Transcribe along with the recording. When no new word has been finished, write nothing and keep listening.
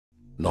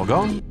Log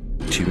on,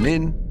 tune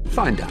in,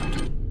 find out.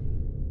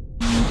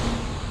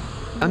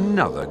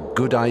 Another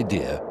good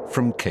idea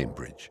from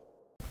Cambridge.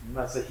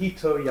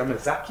 Masahito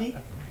Yamazaki,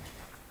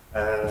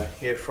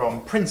 here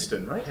from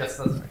Princeton, right? Yes,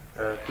 that's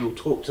right. Who will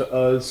talk to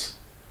us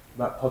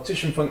about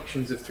partition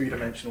functions of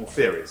three-dimensional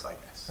theories, I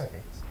guess.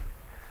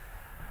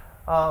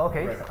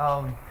 Okay.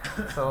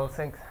 So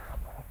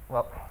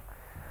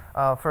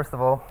first of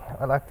all,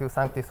 I'd like to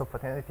thank this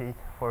opportunity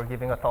for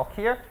giving a talk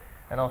here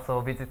and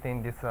also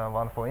visiting this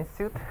wonderful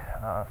institute.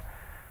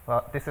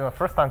 Well, this is my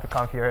first time to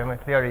come here. I'm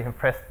very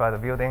impressed by the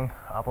building,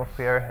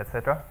 atmosphere,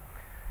 etc.,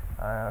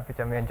 which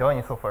I'm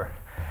enjoying so far.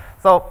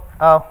 So,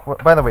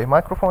 by the way,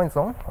 microphone is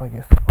on, I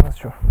guess. I'm not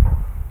sure.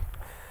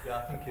 Yeah,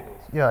 I think it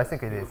is. Yeah, I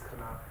think it is.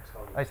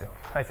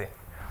 I see.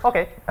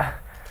 Okay.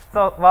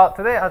 So, well,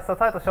 today, as the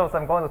title shows,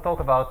 I'm going to talk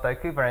about the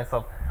equivalence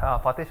of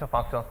partition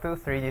functions to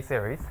 3D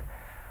series.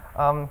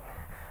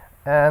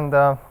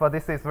 But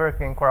this is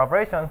work in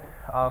collaboration,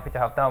 which I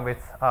have done with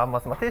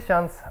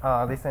mathematicians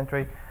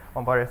recently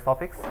on various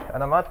topics.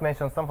 And I might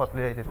mention somewhat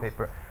related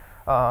paper.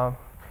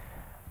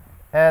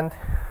 And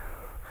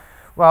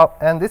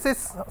this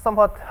is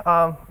somewhat,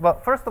 well,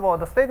 first of all,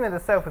 the statement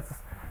itself is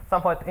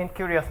somewhat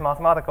incurious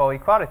mathematical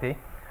equality,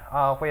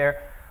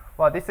 where,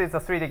 well, this is a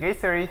 3D gauge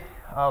theory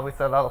with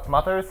a lot of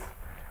matters.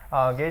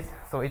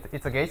 So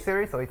it's a gauge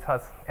theory, so it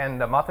has and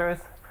the matters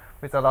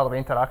with a lot of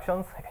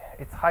interactions.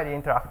 It's highly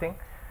interacting,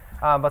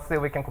 but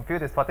still we can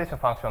compute this partition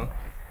function.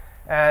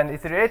 And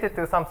it's related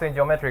to something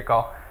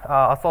geometrical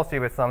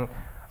associated with some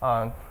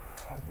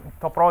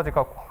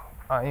topological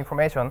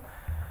information.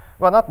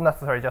 Well, not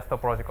necessarily just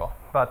topological,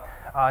 but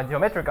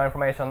geometrical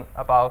information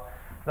about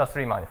the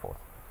three manifolds.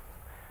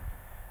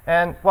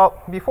 And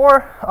well,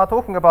 before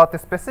talking about the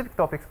specific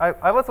topics,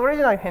 I was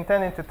originally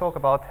intending to talk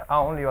about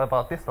only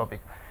about this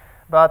topic.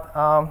 But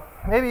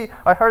maybe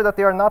I heard that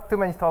there are not too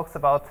many talks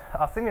about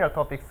similar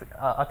topics,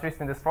 at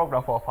least in this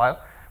program for a while.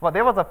 Well,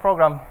 there was a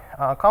program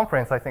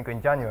conference, I think,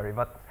 in January,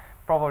 but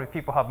probably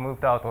people have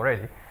moved out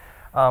already.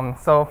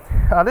 So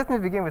let me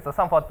begin with a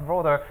somewhat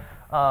broader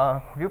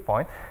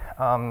viewpoint.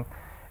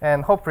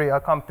 And hopefully I'll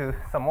come to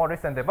some more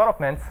recent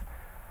developments.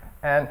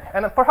 And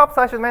perhaps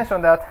I should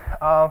mention that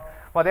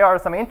well, there are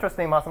some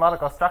interesting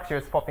mathematical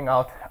structures popping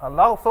out.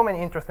 So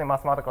many interesting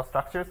mathematical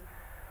structures.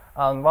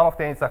 One of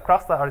them is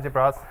cluster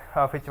algebras,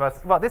 which was,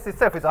 well, this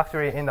itself is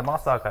actually in the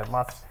math archive,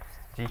 math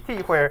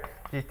GT, where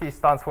GT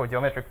stands for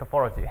geometric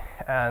topology.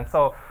 And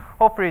so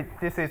hopefully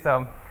this is,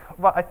 well,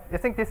 I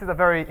think this is a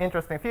very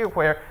interesting field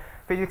where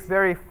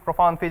very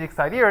profound physics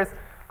ideas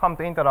come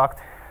to interact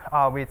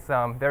with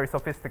very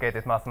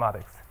sophisticated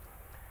mathematics.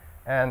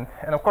 And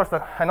of course,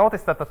 I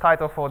noticed that the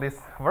title for this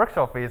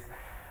workshop is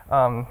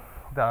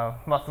the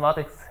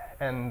mathematics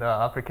and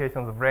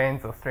applications of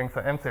branes or strings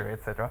or M theory,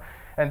 etc.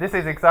 And this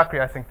is exactly,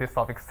 I think, this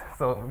topic.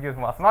 So use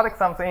mathematics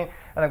something,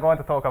 and I'm going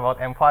to talk about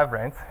M5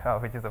 branes,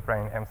 which is a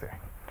brane M theory.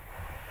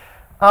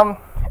 And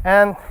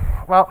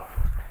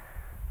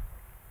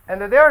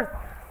there are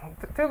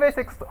two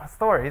basic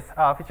stories,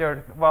 which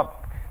are, well,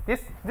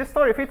 this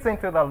story fits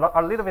into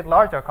a little bit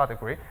larger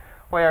category,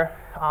 where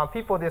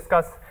people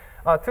discuss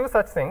two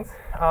such things.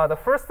 The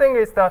first thing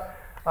is the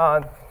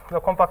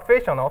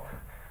compactation of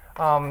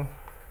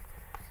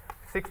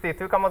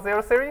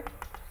 62,0 theory.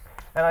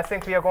 And I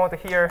think we are going to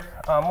hear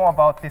more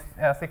about this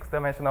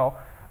six-dimensional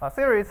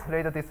series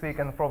later this week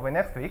and probably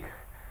next week.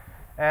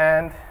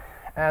 And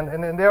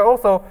then there are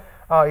also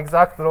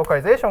exact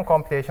localization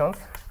computations.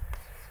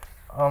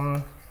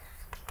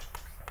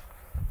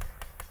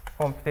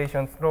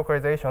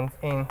 Localizations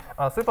in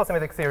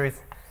supersymmetric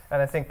series.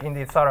 And I think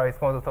indeed Sarah is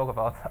going to talk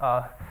about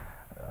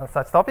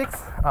such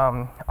topics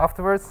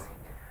afterwards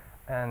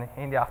and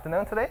in the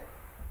afternoon today.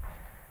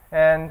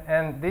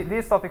 And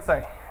these topics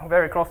are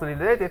very closely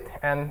related,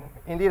 and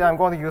indeed I'm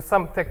going to use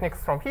some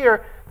techniques from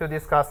here to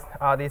discuss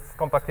this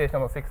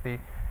compactation of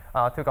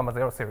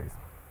 62,0 series.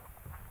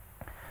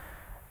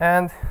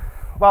 And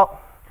well,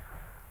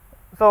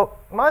 so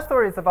my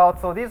story is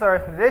about, so these are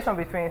relation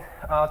between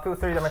two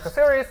three-dimensional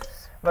series,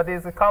 but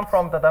these come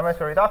from the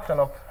dimensional reduction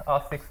of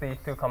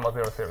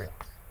 62,0 series.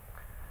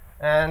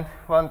 And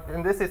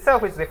this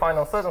itself is defined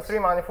on certain three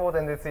manifold,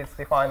 and this is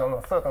defined on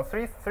a certain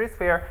three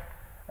sphere.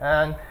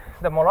 And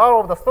the moral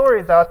of the story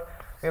is that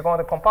we're going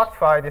to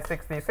compactify the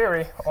 6D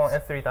theory on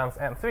S3 times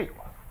M3,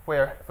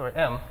 where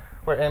M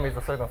is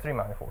a certain three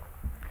manifold.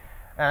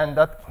 And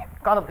that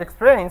kind of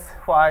explains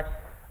why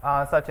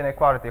such an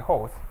equality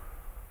holds.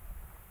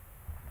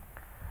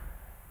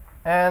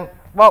 And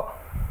well,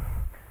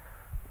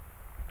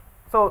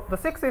 so the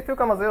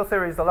 62,0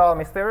 theory is a rather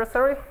mysterious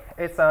theory.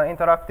 It's an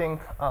interacting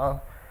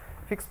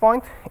fixed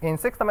point in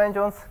 6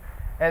 dimensions.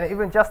 And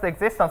even just the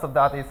existence of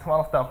that is one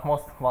of the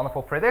most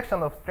wonderful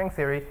predictions of string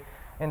theory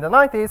in the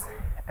 90s.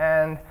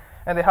 And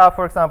they have,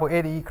 for example,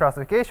 ADE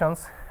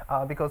classifications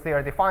because they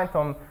are defined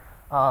from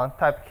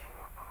type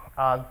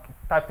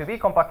 2B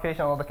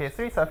compactation of the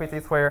K3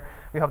 surfaces where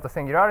we have the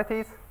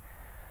singularities.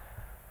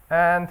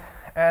 And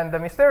the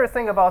mysterious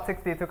thing about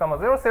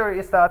 62,0 theory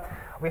is that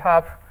we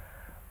have,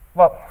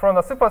 well, from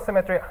the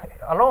supersymmetry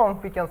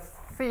alone, we can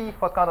see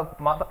what kind of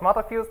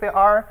matter fields there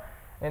are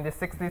in this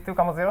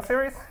 62,0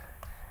 series.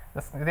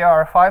 There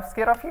are 5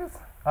 scalar fields,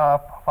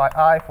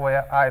 I for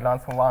I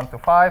runs from 1 to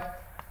 5.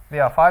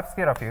 There are 5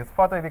 scalar fields,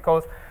 partly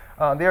because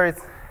there is,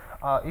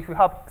 if you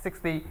have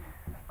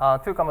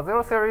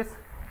 62,0 series,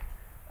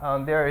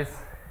 there is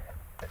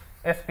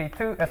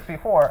sp2,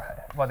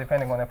 sp4, well,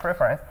 depending on your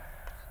preference,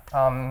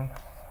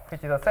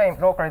 which is the same,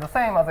 locally the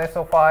same as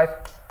SO5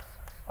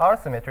 R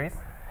symmetries.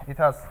 It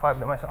has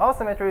 5-dimensional R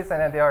symmetries,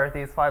 and then there are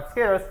these 5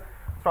 scalars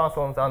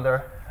transformed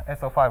under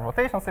SO5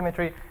 rotation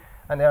symmetry,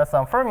 and there are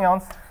some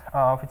fermions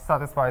which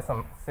satisfy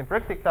some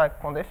symplectic type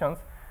conditions,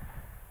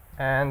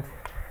 and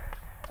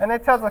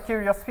it has a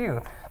curious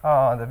field,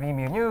 the V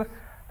mu nu,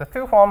 the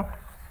 2 form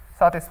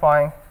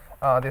satisfying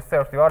this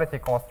self-duality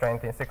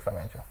constraint in 6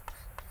 dimensions.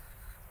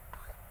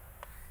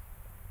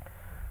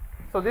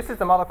 So this is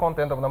the matter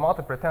content of the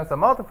multiplet, tensor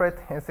multiplet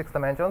in 6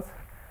 dimensions.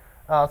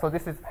 So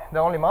this is the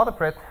only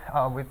multiplet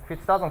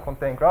which doesn't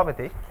contain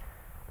gravity,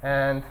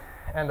 and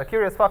the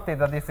curious fact is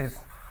that this is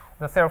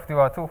the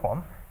self-dual 2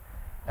 form,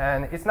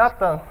 and it's not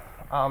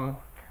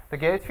the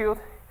gauge field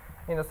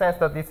in the sense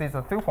that this is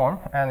a 2 form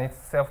and it's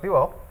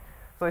self-dual.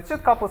 So it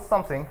should couple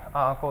something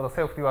called a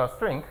self-dual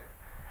string,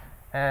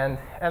 and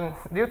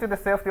due to the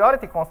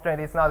self-duality constraint,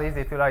 it's not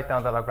easy to write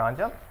down the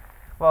Lagrangian.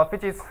 Well,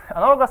 which is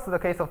analogous to the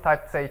case of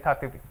type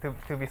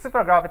 2B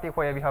supergravity,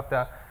 where we have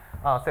the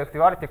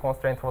self-duality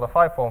constraint for the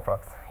 5 form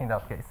flux in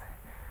that case.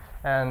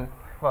 And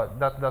well,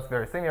 that's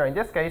very similar in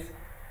this case.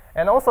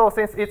 And also,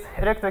 since it's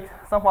electric,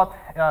 somewhat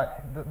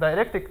the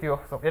electric duo,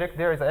 so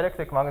there is an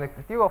electric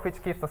magnetic duo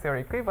which keeps the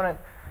theory equivalent,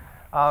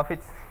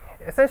 which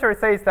essentially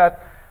says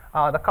that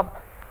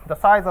the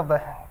size of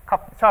the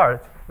charge,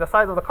 the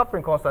size of the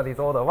coupling constant is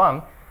order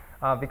 1,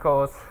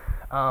 because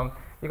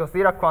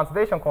Dirac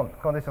quantization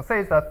condition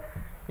says that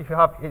if you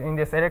have in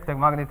this electric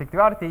magnetic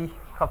duality,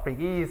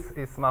 coupling E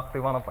is mapped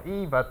to 1 over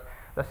E, but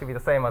that should be the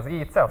same as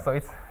E itself. So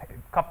its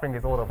coupling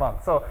is order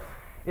 1. So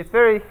it's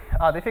very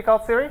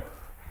difficult theory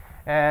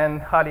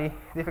and highly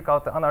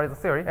difficult to analyze the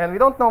theory, and we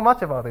don't know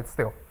much about it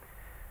still.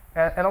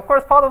 And of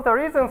course, part of the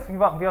reasons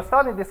we are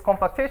studying this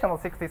compactation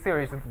of 60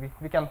 series,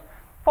 we can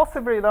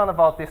possibly learn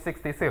about this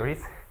 60 series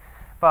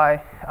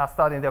by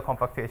studying their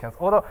compactations,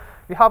 although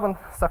we haven't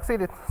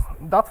succeeded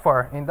that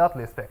far in that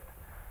respect.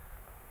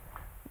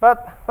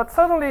 But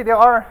certainly there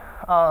are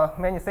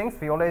many things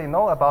we already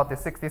know about the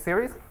 60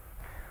 series.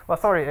 Well,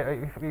 sorry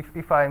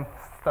if I'm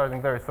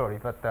starting very slowly,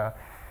 but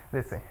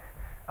let's see.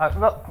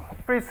 Well,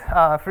 please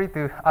free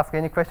to ask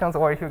any questions,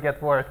 or if you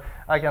get bored,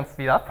 I can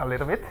speed up a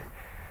little bit.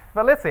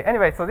 But let's see.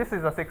 Anyway, so this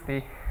is a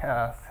 60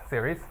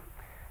 series,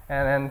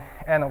 and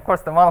of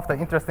course, one of the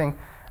interesting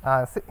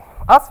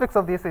aspects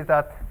of this is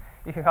that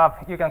if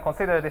you can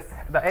consider this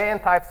the AN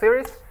type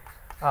series,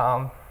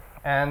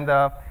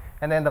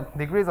 and then the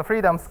degrees of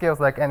freedom scales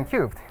like n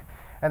cubed,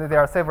 and there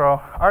are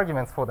several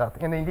arguments for that.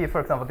 And indeed, for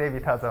example,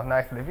 David has a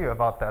nice review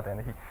about that,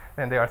 and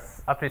then there are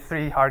at least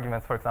 3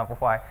 arguments, for example,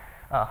 why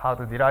how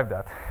to derive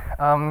that.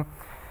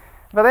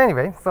 But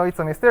anyway, so it's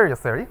a mysterious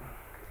theory.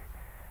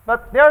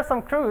 But there are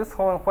some clues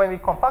when we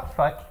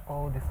compactify.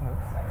 Oh, this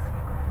moves.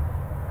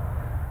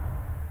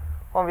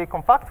 When we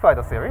compactify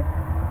the theory.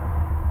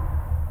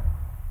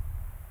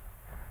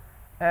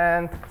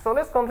 And so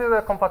let's consider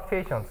the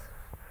compactations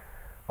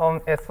on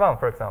S1,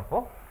 for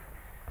example.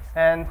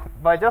 And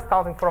by just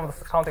counting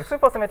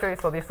supersymmetry,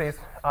 so this is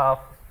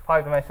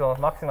 5-dimensional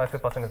maximized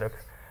supersymmetric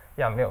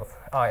Yang-Mills,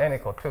 n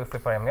equal 2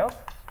 super Yang-Mills.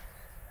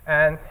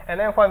 And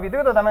then when we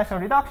do the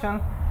dimensional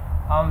reduction,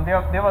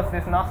 there was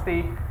this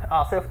nasty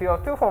self-dual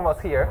 2 form was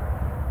here.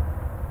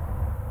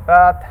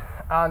 But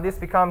this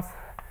becomes,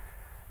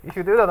 if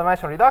you do the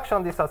dimensional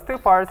reduction, this has 2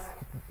 parts,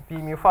 B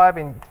mu 5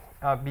 and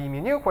B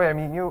mu nu, where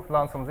mu nu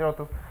runs from 0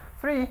 to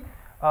 3,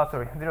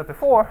 0 to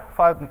 4,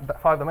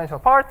 5-dimensional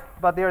part,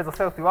 but there is a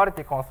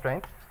self-duality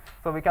constraint,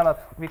 so we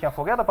can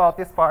forget about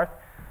this part.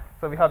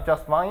 So we have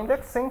just 1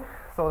 indexing.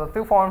 So the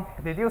 2 form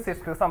reduces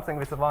to something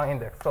with 1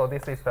 index. So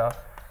this is the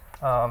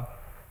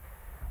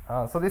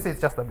so this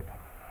is just a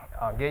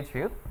gauge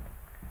field.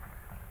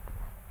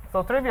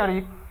 So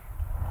trivially,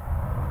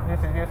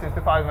 this reduces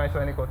to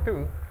 5-dimensional n equal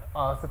 2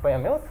 super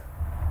Yang-Mills.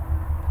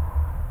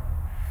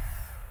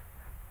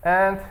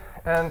 And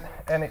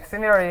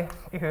similarly,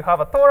 if you have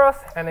a torus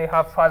and you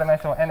have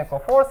 5-dimensional n equal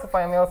 4 super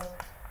Yang-Mills,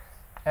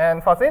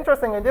 and what's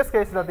interesting in this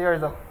case is that there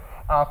is a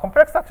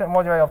complex structure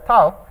moduli of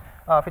tau,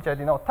 which I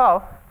denote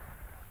tau,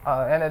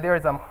 and then there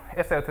is a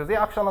SL2Z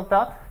action of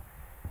that,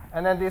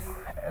 and then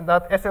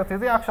that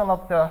SL2Z action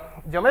of the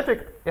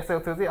geometric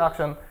SL2Z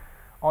action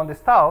on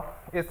this tau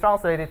is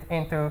translated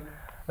into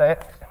the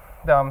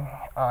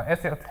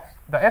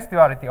S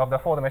duality of the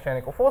 4-dimensional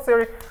n equal 4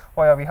 theory,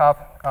 where we have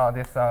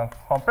this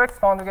complex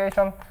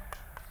conjugation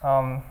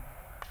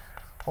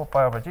 4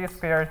 pi over g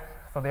squared.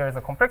 So there is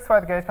a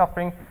complexified gauge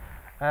coupling,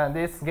 and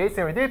this gauge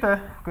theory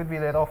data could be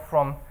laid off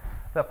from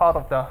the part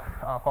of the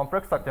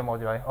complex structure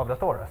moduli of the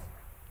torus.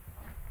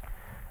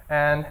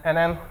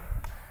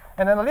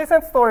 And then the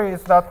recent story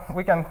is that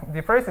we can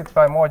replace it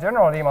by more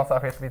general Riemann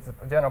surface with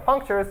general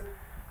punctures,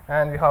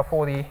 and we have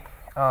for the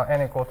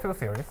n equal 2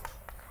 series.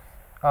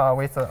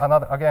 with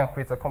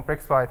with a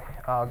complexified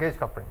gauge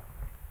coupling.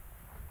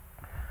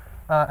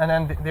 And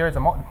then there is a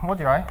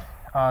moduli,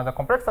 the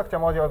complex structure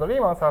moduli of the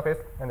Riemann surface,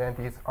 and then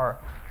these are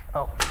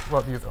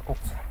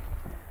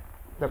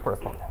the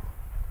corresponding.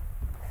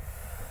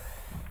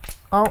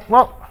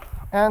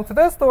 And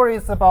today's story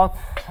is about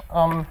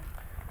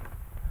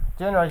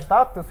generalized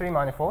that to 3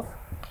 manifolds.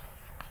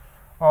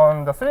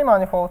 On the 3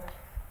 manifold,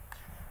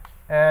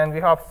 and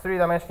we have 3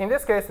 dimension. In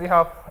this case, we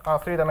have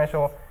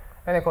 3-dimensional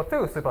n equal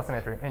 2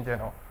 supersymmetry in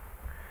general.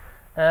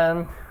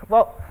 And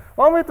well,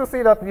 one way to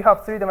see that we have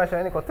 3-dimensional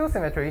n equal 2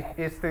 symmetry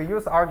is to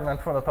use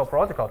argument from the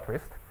topological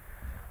twist.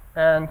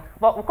 And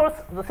well, of course,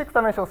 the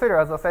 6-dimensional theory,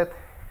 as I said,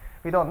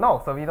 we don't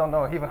know, so we don't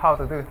know even how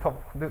to do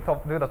the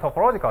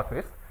topological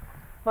twist.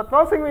 But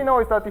one thing we know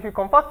is that if you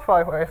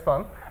compactify for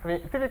S1, I mean,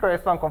 typically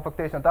S1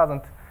 compactation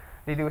doesn't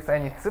reduce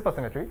any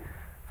supersymmetry.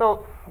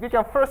 So we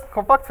can first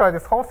compactify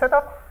this whole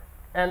setup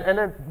and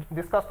then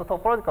discuss the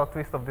topological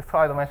twist of this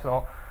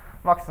 5-dimensional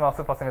maximal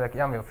supersymmetric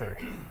Yamil theory.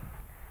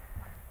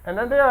 And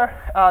then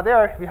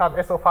there we have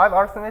SO5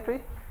 R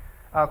symmetry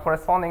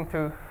corresponding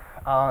to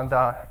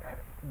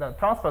the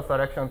transverse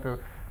direction to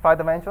 5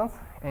 dimensions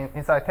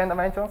inside 10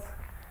 dimensions.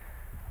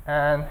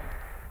 And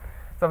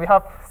so we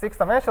have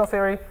 6-dimensional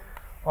theory.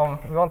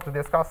 We want to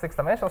discuss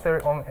 6-dimensional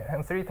theory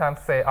on 3 times,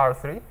 say,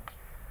 R3.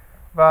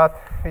 But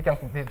we can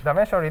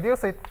dimensionally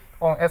reduce it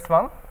on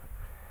S1.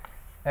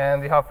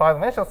 And we have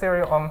 5-dimensional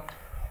theory on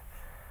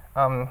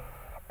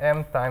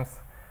M times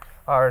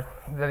R,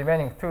 the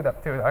remaining two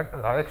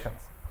directions.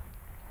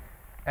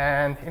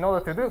 And in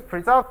order to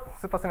preserve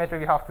supersymmetry,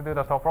 we have to do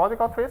the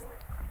topological twist.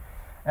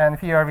 And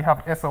here we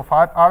have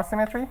SO5 R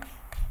symmetry.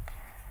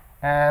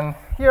 And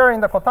here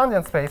in the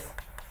cotangent space,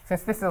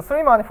 since this is a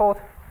 3 manifold,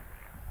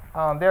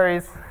 there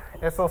is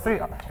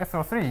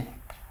SO3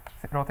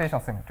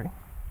 rotation symmetry.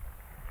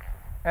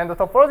 And the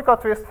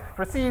topological twist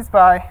proceeds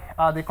by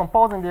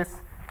decomposing this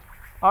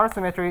R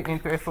symmetry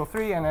into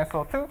SO3 and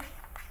SO2.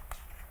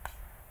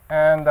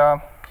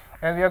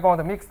 And we are going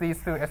to mix these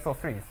two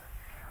SO3s.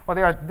 Well,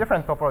 there are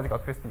different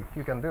topological twists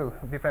you can do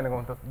depending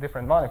on the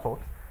different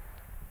manifolds.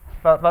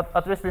 But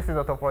at least this is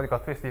a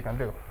topological twist you can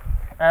do.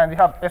 And we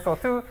have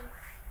SO2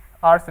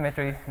 R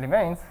symmetry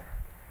remains.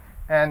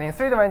 And in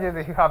 3 dimensions,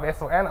 if you have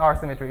SON R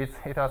symmetry,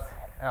 it has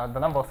the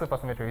number of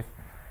supersymmetries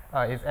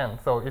is n.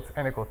 So it's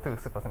n equal 2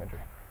 supersymmetry.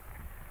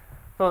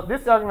 So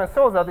this argument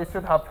shows that it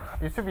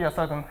should be a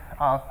certain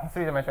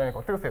 3-dimensional n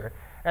equal 2 theory.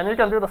 And you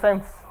can do the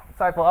same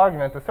type of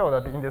argument to show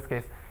that in this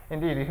case,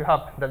 indeed, if you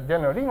have the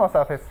general Riemann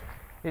surface,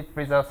 it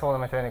preserves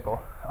 4-dimensional n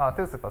equal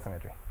 2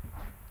 supersymmetry.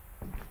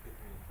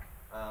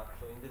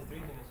 So in this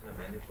 3-dimensional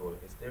manifold,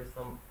 is there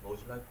some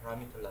moduli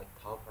parameter like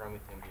tau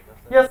parameter in Riemann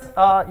surface?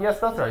 Yes, yes,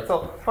 that's right.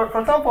 So for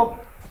example,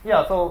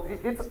 yeah, so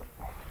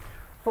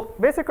so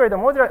basically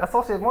the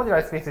associated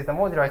moduli space is the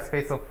moduli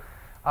space of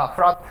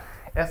flat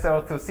SL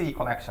to C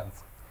connections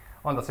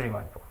on the 3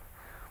 manifold.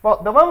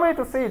 Well, the one way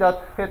to see that's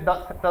the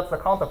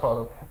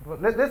counterproduct.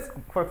 Let's,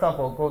 for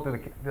example, go to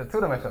the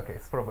 2-dimensional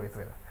case, probably it's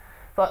better.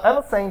 So I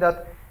was saying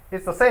that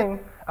it's the same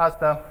as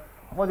the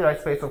moduli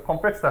space of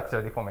complex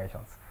structure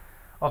deformations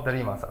of the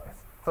Riemann surface.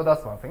 So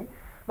that's one thing.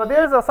 But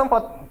there is a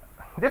somewhat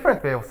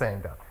different way of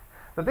saying that.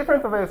 The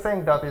different way of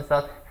saying that is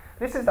that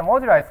this is the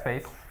moduli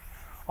space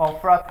of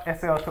flat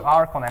SL to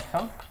R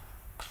connections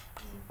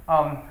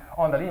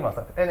on the Riemann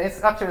surface. And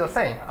it's actually the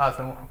same as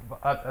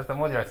the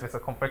moduli space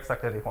of complex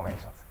structure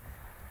deformations.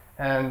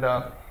 And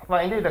well,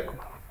 indeed,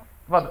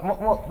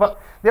 but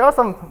there are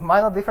some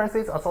minor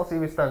differences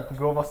associated with the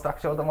global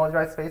structure of the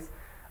moduli space.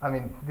 I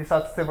mean, these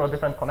are several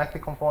different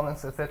connected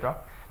components, etc.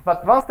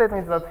 But one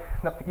statement is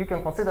that you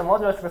can consider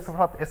moduli space of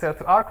flat SL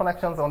to R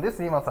connections on this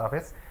Riemann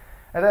surface,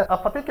 and then a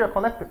particular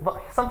connected, but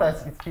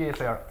sometimes it's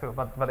PSR too,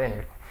 but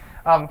anyway.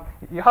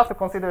 You have to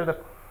consider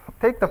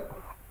take the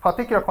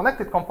particular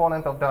connected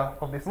component of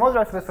this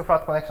moduli space of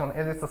flat connection,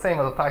 and it's the same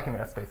as the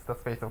Teichmüller space, the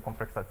space of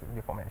complex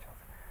deformations.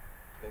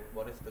 Okay,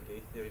 what is the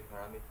gauge theory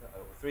parameter,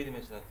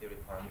 3-dimensional theory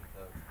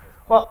parameter?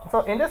 Well,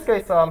 so in this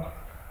case,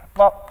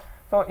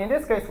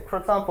 for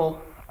example,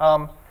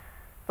 and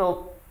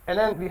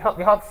then we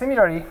have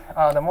similarly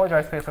the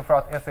moduli space of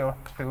flat SL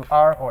to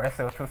R or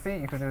SL to C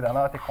if you do the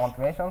analytic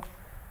quantimations.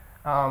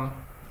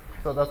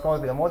 So that's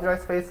going to be the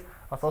moduli space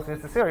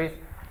associated with the series,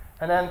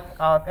 and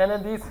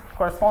then these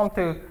correspond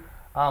to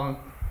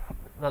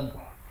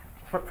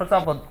for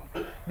example,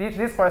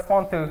 these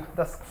correspond to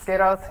the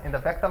scalars in the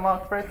vector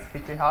multiplets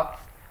which we have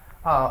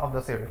of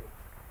the series,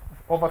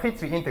 over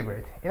which we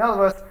integrate. In other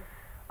words,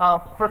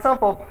 for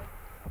example,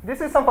 this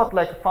is somewhat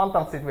like a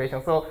quantum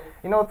situation. So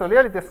in order to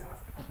really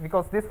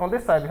because on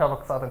this side we have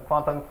a certain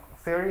quantum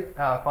theory,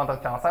 quantum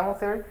Chern-Simons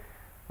theory,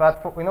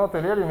 but in order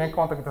to really make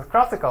contact with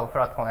classical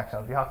flat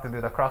connections, you have to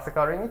do the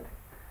classical limit,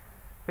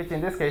 which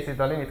in this case is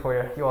the limit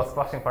where your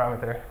splashing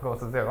parameter goes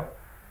to 0.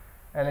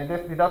 And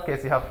in that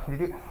case, you have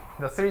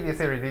the 3D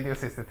theory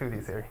reduces to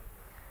 2D theory,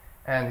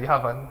 and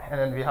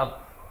then we have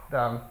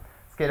the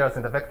scalars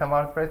in the vector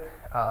multiplet,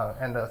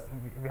 and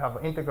we have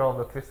an integral of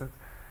the twisted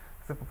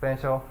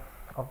superpotential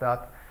of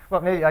that.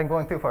 Well, maybe I'm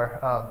going too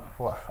far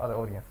for other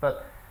audience,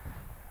 but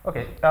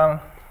Okay,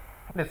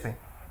 let's see.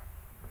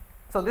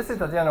 So this is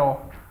the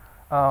general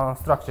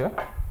structure.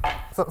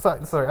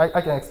 Sorry,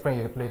 I can explain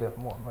you later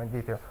more in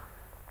detail.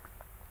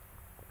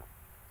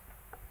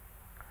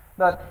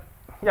 But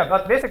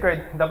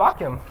basically the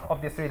vacuum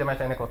of this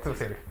three-dimensional equal 2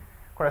 series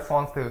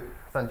corresponds to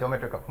some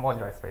geometric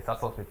moduli space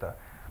associated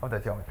of the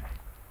geometry.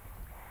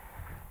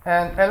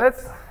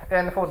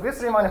 And for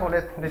this Riemann manifold,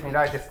 let me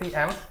write this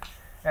Tm,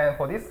 and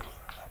for this,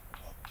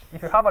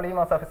 if you have a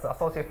Riemann surface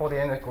associated for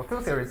the n equal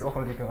 2 series,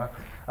 often written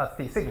as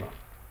T sigma.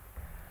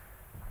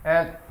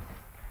 And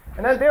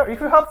then there,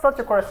 if you have such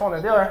a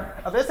correspondence, there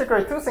are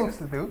basically two things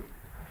to do.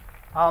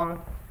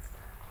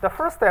 The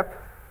first step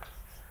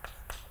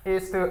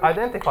is to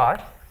identify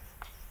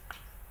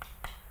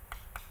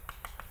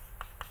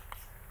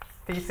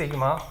T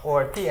sigma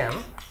or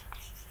Tm.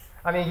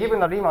 I mean,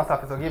 given a Riemann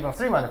surface or given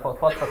three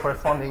manifold, what's the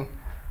corresponding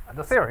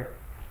the theory?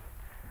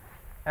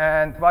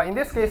 And but in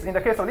this case, in the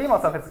case of Riemann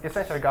surface,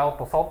 essentially got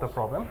to solve the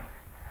problem.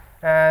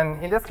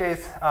 And in this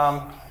case,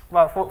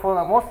 well, for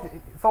the most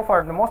so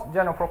far, the most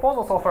general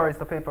proposal so far is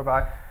the paper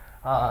by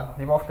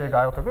Dymowski,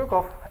 Gayotov,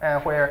 Gukov,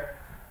 and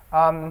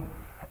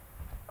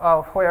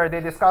where they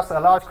discuss a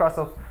large class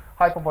of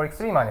hyperbolic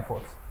three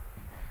manifolds.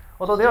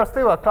 Although there are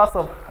still a class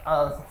of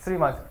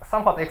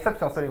somewhat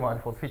exceptional three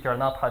manifolds which are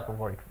not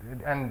hyperbolic,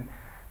 and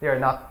they are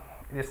not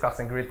discussed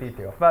in great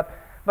detail. But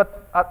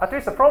at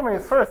least the problem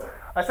is, first,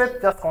 I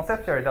said just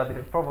conceptually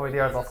that probably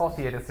there is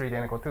associated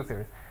 3D equal 2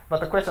 series. But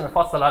the question is,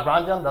 what's the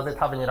Lagrangian? Does it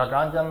have any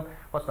Lagrangian?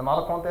 What's the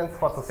model contents?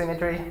 What's the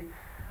symmetry?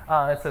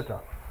 Etc.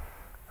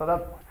 So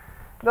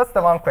that's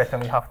the one question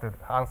we have to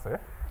answer.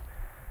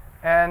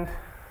 And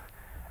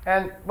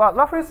well,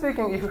 roughly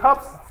speaking, if you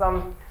have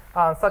some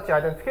such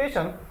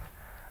identification,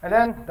 and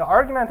then the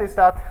argument is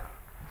that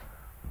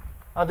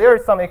there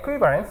is some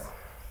equivalence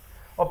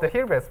of the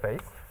Hilbert space,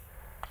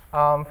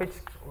 which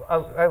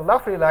I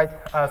roughly write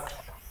as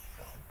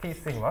T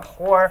sigma,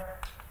 or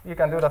you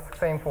can do the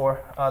same for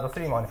the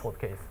three manifold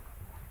case.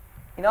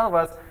 In other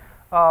words,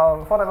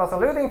 what I was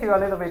alluding to a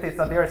little bit is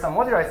that there is some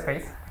moduli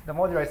space, the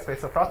moduli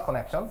space of flat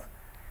connections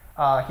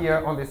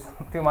here on this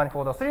two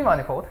manifold or three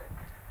manifold.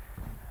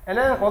 And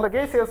then on the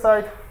gauge field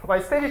side, by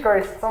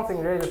aesthetically is something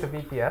related to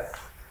BPS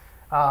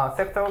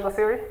sector of the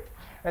theory.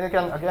 And you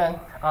can, again,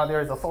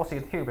 there is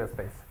associated Hilbert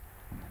space.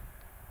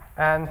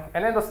 And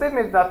then the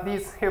statement is that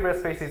these Hilbert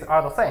spaces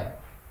are the same.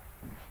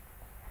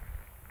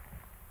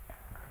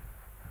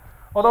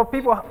 Although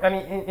people, I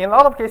mean, in a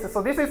lot of cases,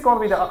 so this is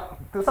going to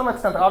be, to some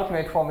extent, the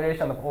ultimate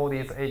formulation of all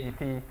these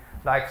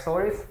AGP-like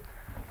stories.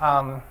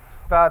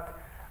 But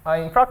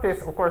in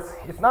practice, of course,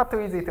 it's not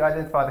too easy to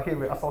identify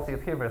the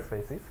associated Hilbert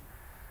spaces.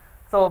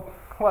 So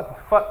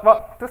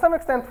what to some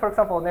extent, for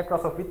example,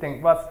 Necklace of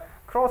Witting was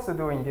close to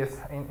doing this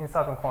in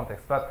certain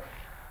contexts.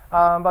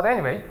 But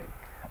anyway,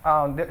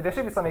 there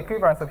should be some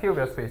equivalence of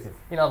Hilbert spaces,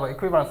 in other words,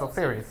 equivalence of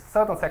series,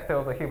 certain sector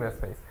of the Hilbert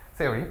space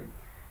theory,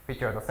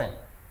 which are the same.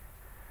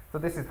 So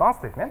this is one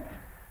statement.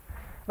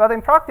 But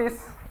in practice,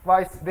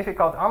 why it's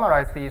difficult to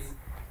analyze these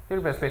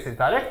Hilbert spaces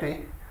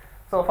directly,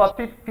 so what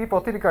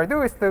people typically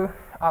do is to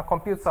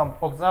compute some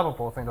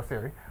observables in the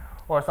theory,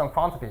 or some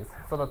quantities,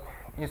 so that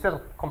instead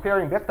of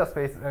comparing vector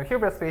space,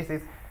 Hilbert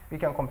spaces, we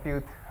can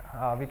compute,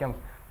 we can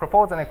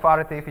propose an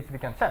equality which we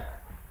can check.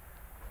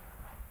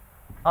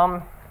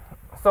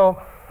 So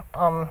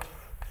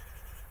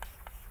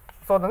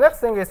the next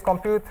thing is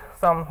compute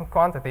some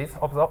quantities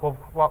of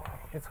what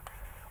is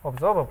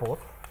observables.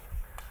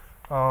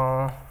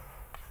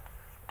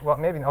 Well,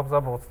 maybe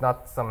observables,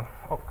 not some.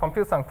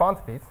 Compute some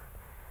quantities,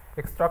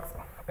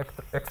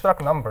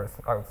 extract numbers,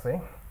 I would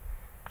say.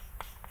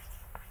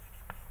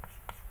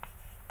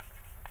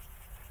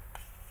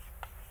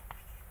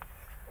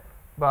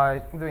 By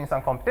doing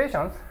some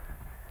computations,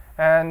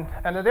 and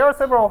there are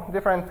several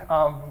different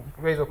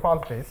ways of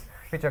quantities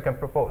which I can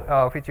propose,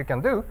 which you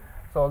can do.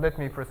 So let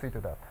me proceed to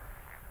that.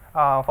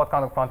 What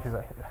kind of quantities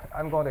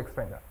I'm going to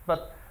explain that.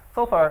 But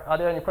so far, are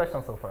there any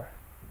questions so far?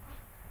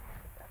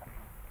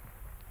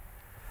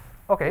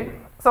 Okay.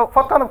 So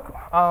what kind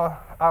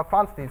of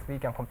quantities we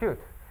can compute,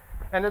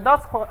 and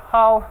that's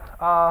how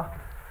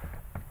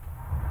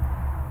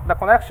the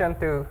connection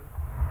to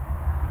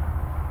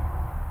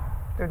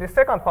the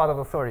second part of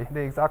the story,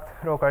 the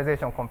exact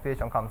localization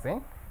computation comes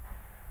in.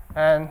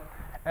 And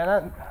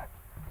then,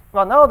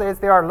 well, nowadays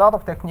there are a lot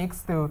of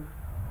techniques to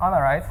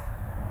analyze.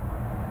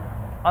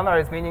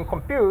 Analyze meaning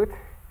compute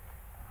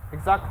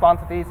exact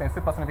quantities in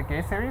supersymmetric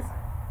gauge series.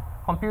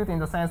 Compute in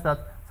the sense that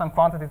some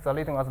quantities are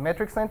written as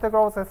matrix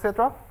integrals,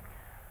 etc.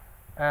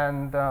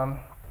 And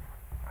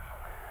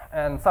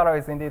Sarah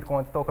is indeed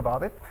going to talk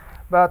about it.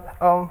 But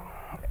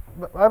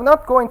I'm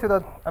not going to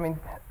the,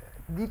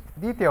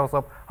 details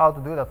of how to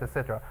do that,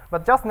 etc.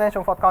 But just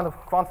mention what kind of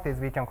quantities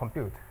we can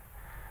compute.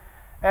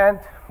 And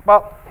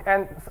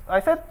I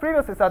said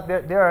previously that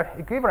there are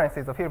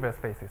equivalences of Hilbert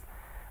spaces.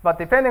 But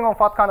depending on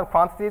what kind of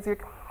quantities you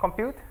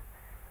compute,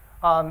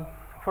 on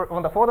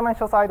the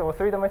four-dimensional side or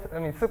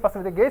three-dimensional,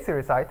 supersymmetric gauge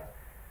series side,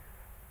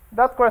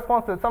 that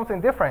corresponds to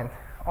something different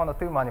on the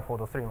two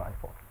manifold or three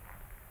manifold.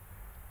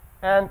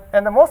 And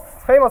the most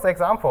famous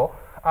example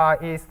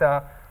is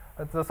the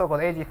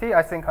so-called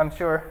AGT. I'm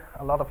sure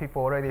a lot of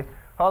people already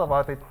heard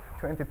about it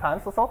 20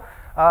 times or so.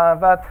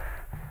 But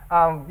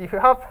if you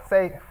have,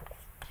 say,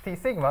 T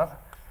sigma,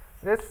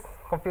 this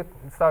compute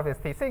start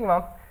with T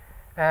sigma,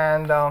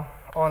 and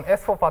on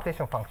S4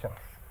 partition function.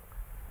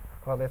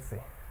 Well, let's see.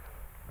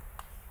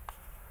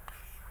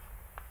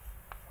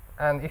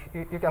 And if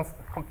you can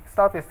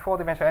start with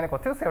 4-dimensional n equal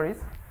 2 series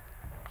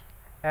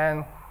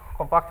and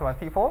compact one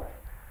T4.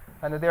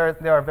 And there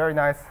are very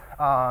nice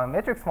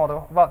matrix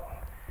model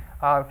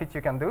which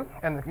you can do,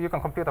 and you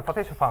can compute a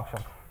partition function.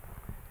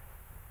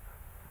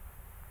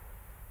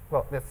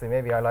 Well, let's see,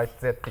 maybe I like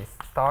ZT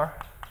star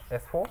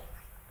S4.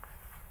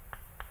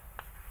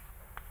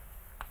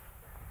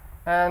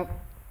 And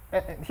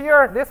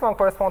here, this one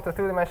corresponds to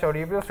 2-dimensional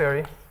review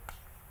theory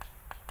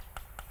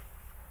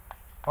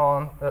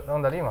on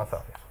the Riemann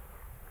surface.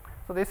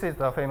 So this is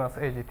the famous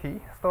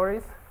AGT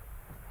stories.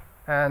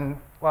 And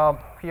well,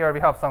 here we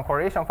have some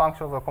correlation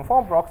functions or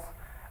conformal blocks,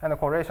 and the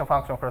correlation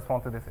function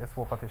corresponds to this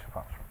S4 partition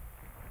function.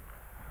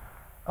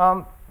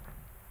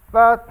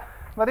 But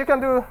you can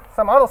do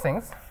some other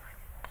things.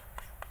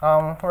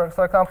 For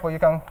example, you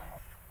can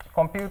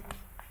compute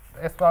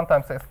S1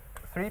 times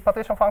S3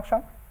 partition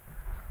function.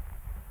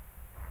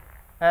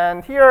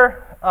 And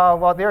here,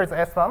 well, there is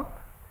S1.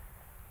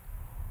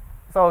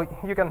 So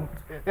you can,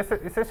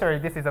 essentially,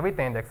 this is a width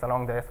index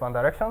along the S1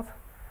 directions.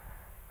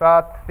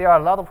 But there are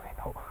a lot of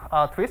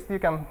twists you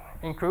can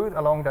include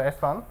along the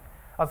S1,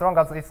 as long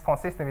as it's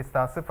consistent with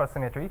the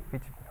supersymmetry,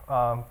 which,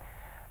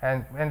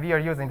 and we are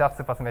using that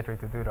supersymmetry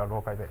to do the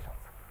localizations.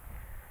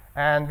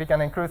 And we can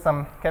include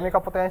some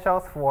chemical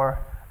potentials for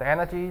the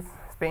energies,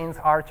 spins,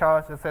 R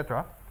charge,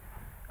 etc.,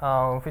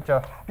 which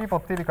are people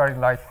typically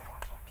like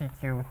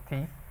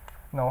PQT.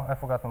 No, I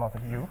forgot the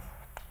notation. U.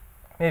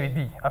 Maybe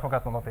B. I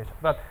forgot the notation.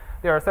 But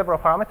there are several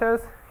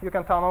parameters you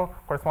can turn on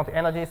correspond to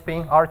energy,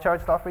 spin, R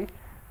charge, roughly.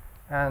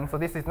 And so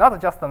this is not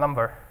just a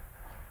number,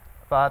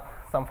 but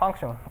some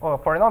function or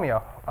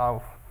polynomial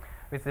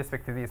with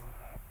respect to these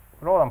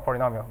Laurent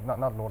polynomial,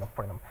 not Laurent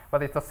polynomial,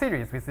 but it's a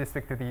series with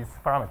respect to these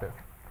parameters.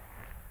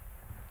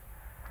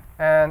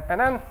 And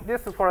then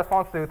this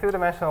corresponds to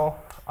 2-dimensional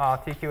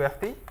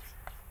TQFT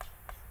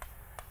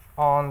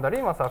on the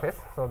Riemann surface.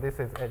 So this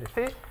is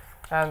AGT,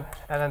 and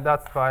then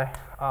that's by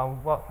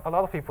well, a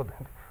lot of people,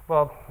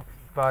 well,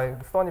 by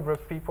Stony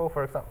Brook people,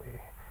 for example,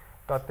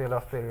 got the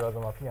illustrated as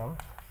an Yan.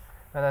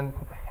 And then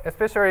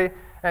especially,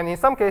 and in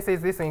some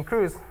cases, this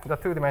includes the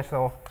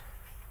 2-dimensional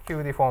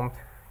Q-deformed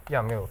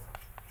Yang-Mills.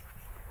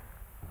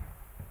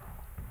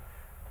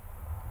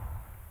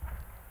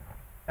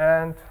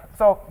 And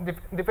so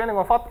depending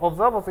on what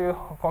observables you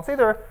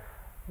consider,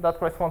 that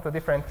corresponds to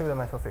different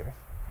 2-dimensional theory.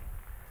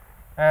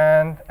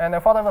 And then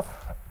what I was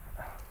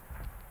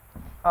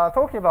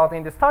talking about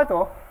in this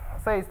title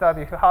says that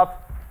if you have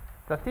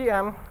the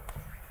Tm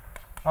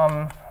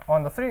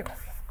on the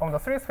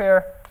 3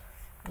 sphere,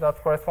 that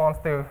corresponds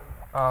to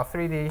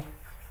 3D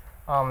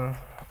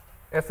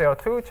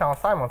SL2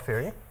 Chern-Simon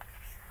theory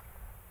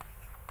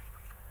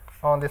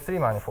on this 3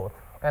 manifold,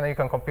 and you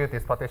can compute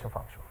this partition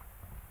function.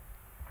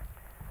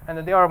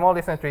 And there are more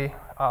recently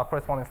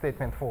corresponding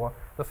statements for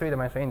the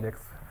 3-dimensional index,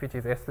 which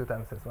is S2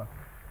 times S1.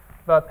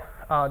 But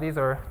these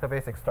are the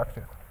basic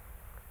structures.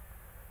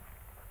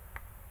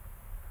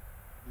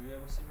 Do you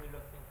have a similar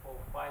thing for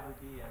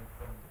 5D and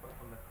from the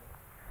bottom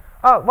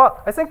method?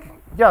 Well, I think,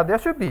 yeah, there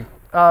should be.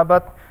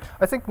 But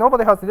I think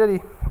nobody has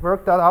really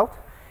worked that out,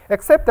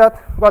 except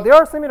that, well, there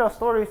are similar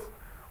stories.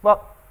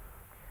 Well,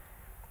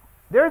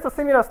 there is a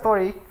similar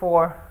story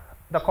for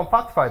the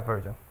compactified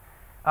version.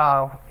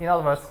 In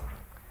other words,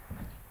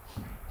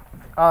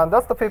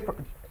 that's the paper.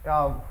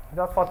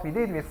 That's what we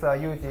did with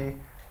Yuji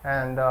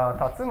and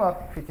Tatsuma,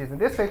 which is in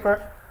this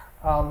paper.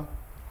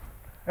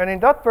 And in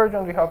that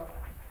version, we have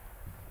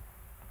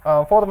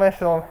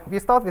 4-dimensional. We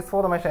start with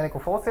 4-dimensional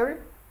equal 4 theory,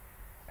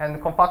 and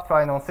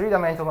compactify on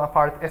 3-dimensional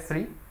part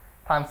S3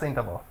 times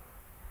interval.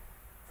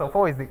 So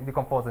 4 is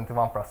decomposed into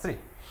 1 plus 3.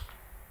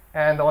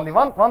 And on the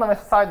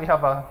one-dimensional side, we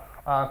have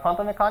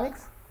quantum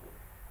mechanics.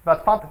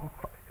 But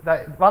the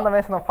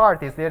one-dimensional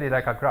part is really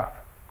like a graph.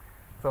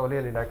 So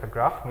really like a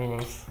graph,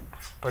 meaning,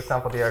 for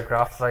example, there are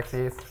graphs like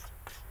this.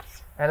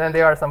 And then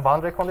there are some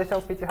boundary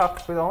conditions which you have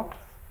to put on.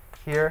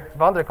 Here,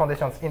 boundary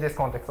conditions in this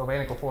context of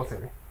n equal 4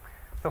 theory.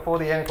 So for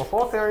the n equal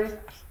 4 theory,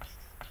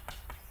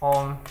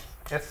 on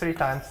S3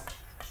 times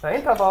the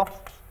interval,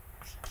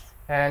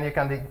 and you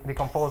can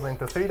decompose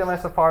into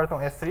 3-dimensional part on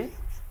S3,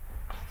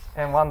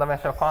 and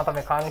 1-dimensional quantum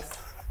mechanics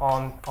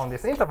on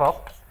this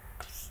interval.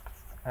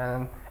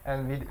 And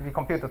we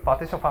compute the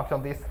partition function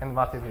of this and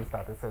matches with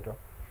that, etc.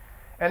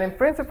 And in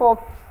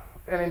principle,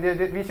 I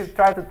mean, we should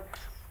try to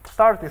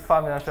start this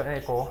 5-dimensional n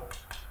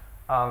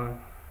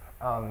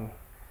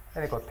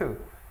equal 2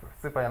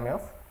 super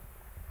Yang-Mills.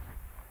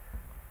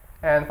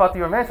 And what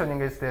you're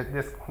mentioning is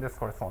this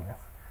correspondence.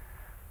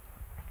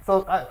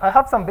 So I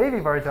have some baby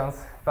versions,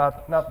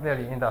 but not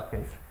really in that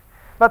case.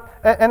 But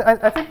and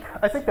I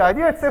think the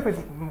idea itself is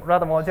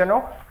rather more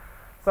general.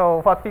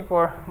 So what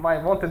people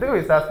might want to do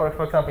is that, for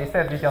example,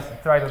 instead we just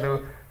try to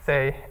do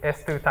say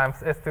S2 times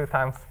S2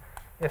 times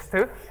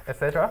S2,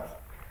 etc.,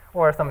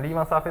 or some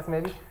Riemann surface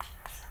maybe.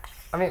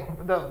 I mean,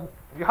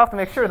 you have to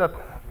make sure that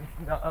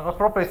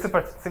appropriate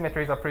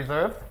supersymmetries are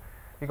preserved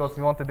because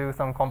we want to do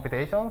some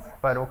computations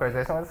by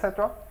localization,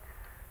 etc.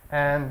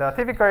 And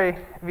typically,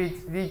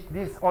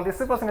 on the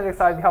supersymmetric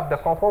side, we have the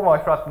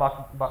conformally flat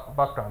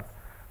backgrounds.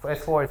 So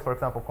S4 is, for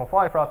example,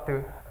 conformally flat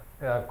to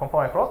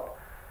conformally plot.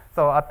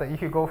 So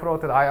if you go through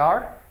to the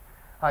IR,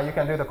 you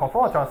can do the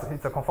conformal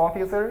it's a conformal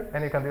field theory,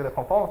 and you can do the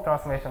conformal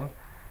transformation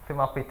to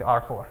map it to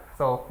R4.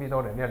 So we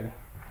don't really.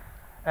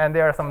 And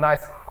there are some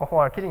nice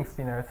conformal killing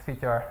spinners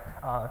which are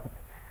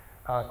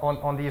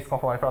on these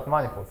conformal flat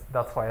manifolds.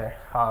 That's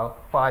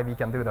why we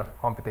can do the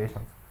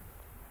computations.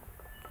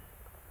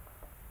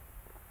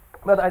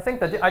 But I think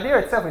the idea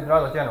itself is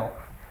rather general.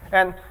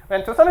 And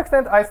to some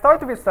extent, I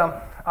started with some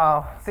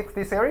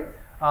 6D theory.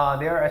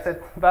 There I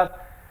said,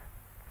 but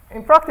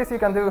in practice, you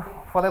can do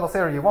whatever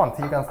theory you want.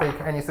 You can take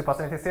any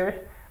supersymmetry theory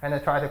and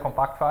then try to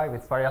compactify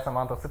with various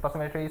amount of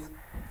supersymmetries.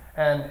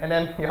 And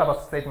then you have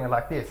a statement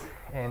like this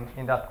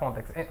in that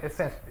context.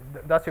 Essentially,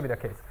 that should be the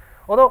case.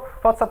 Although,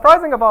 what's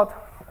surprising about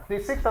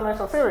this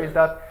 6-dimensional theory is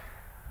that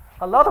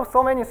a lot of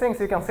so many things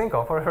you can think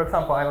of. For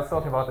example, I was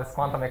talking about this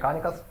quantum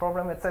mechanics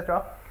problem,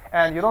 etc.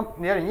 And you don't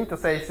really need to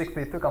say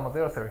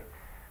 62,0 theory.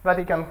 But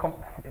you can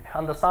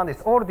understand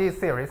this, all these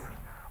theories,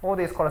 all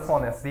these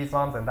correspondence, these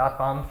ones and that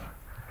one,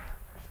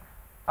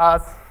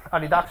 as a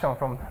reduction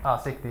from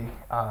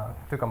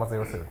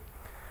 62,0 theory.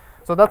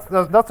 So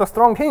that's a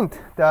strong hint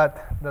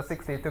that the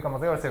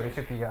 62,0 theory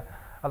should be a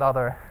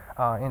rather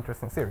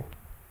interesting theory,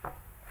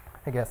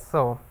 I guess.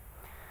 So,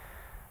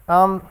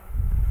 and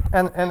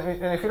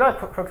if you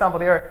like, for example,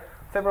 there are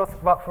several.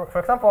 For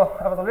example,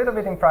 I was a little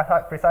bit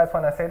imprecise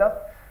when I say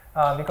that,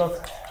 because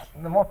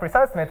the more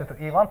precise method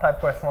E1 type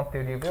corresponds to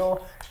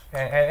Liouville,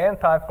 and N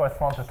type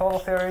corresponds to total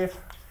series,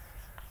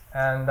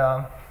 and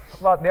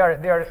well,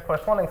 there are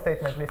corresponding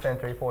statement list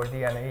entry for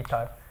D and E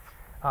type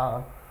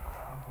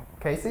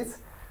cases.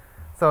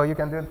 So you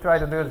can try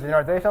to do the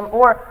generalization,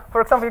 or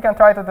for example, you can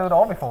try to do the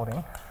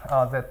overfolding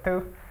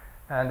Z2,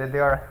 and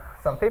there are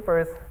some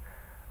papers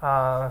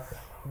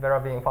that are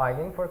being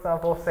finding, for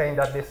example, saying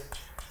that this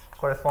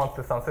corresponds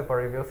to some super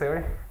review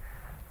theory.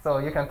 So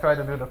you can try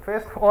to do the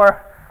twist,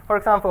 or for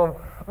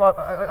example, well,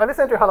 I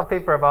recently had a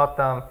paper about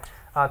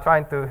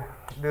trying to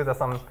do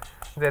some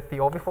ZP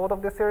overfold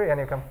of this theory, and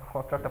you can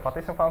construct a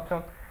partition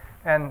function,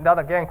 and that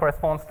again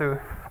corresponds to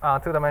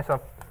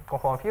two-dimensional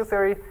conformal field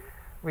theory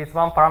with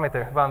one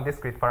parameter, one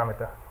discrete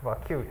parameter. Well,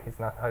 Q is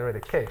not already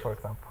K, for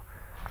example,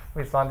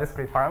 with one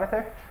discrete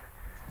parameter,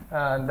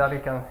 and that you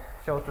can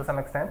show to some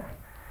extent.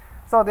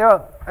 So there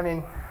are, I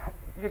mean,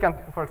 you can,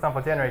 for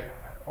example, generate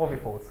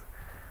overfolds.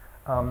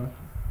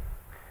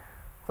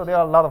 So there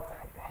are a lot of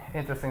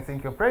interesting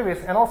things you play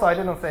with, and also I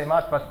didn't say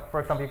much, but for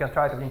example, you can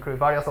try to include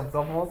various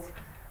observables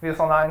with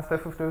lines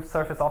to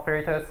surface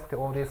operators to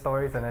all these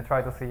stories, and then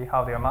try to see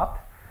how they are mapped.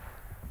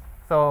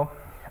 So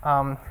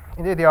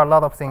indeed, there are a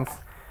lot of things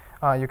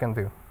you can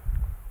do.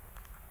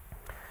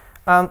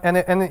 And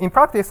in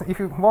practice, if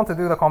you want to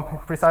do the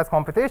precise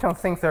computation,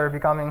 things are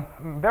becoming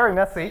very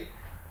messy.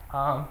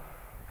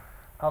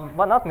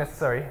 Well, not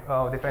necessary,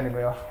 depending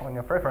on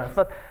your preference,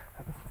 but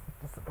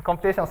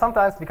computation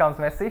sometimes becomes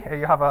messy.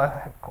 You have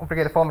a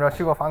complicated formula,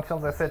 Schur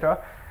functions, etc.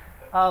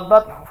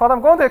 But what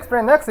I'm going to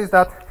explain next is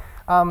that,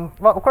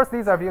 well, of course,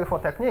 these are beautiful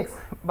techniques,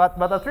 but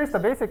at least the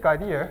basic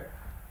idea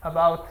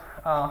about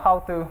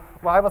how to,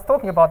 well, I was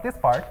talking about this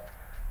part,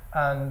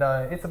 and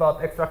it's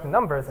about extracting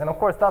numbers, and of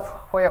course, that's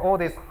where all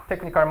this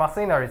technical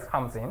machinery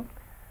comes in.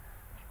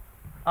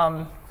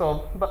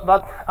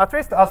 But at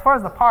least as far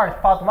as the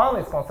part 1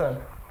 is concerned,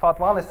 part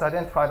 1 is to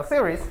identify the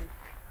series.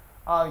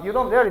 You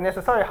don't really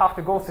necessarily have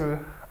to go through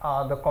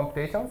the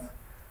computations.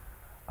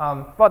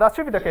 Well, that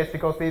should be the case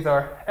because these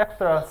are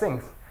extra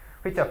things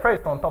which are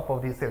placed on top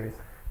of these series.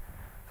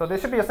 So there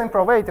should be a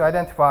simple way to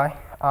identify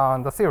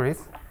the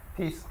series,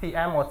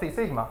 Tm or T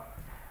sigma.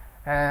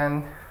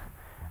 And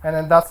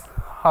then that's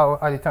how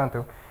I return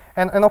to.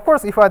 And of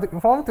course, if I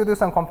want to do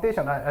some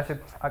computation, I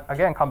should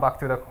again come back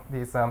to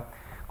these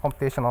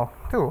computational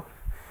too.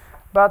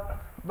 But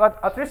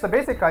at least the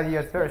basic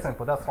idea is very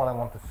simple. That's what I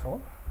want to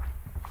show.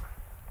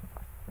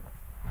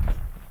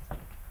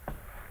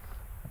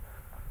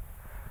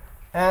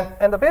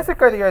 And the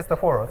basic idea is the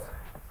follows.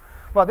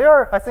 Well, there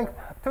are, I think,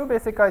 two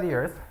basic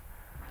ideas.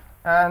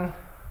 And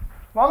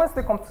one is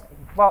to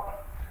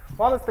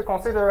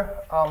consider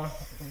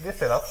this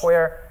setup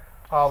where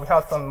we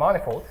have some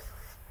manifold.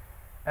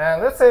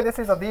 And let's say this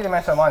is a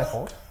d-dimensional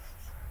manifold.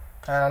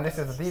 And this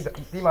is a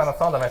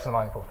d-1 dimensional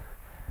manifold.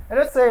 And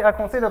let's say I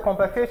consider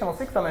computational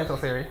 6-dimensional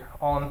theory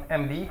on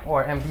MD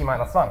or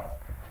MD-1.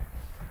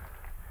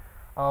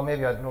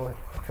 Maybe I drew it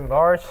too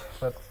large,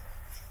 but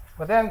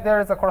then there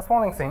is a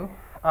corresponding thing.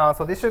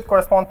 So this should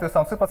correspond to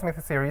some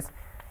supersymmetric series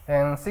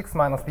in 6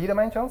 minus d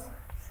dimensions,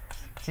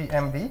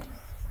 GMD,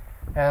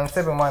 and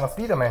 7 minus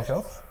d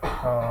dimensions,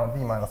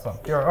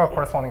 d-1. There are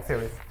corresponding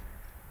series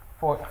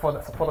for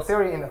the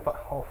theory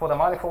for the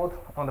manifold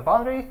on the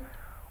boundary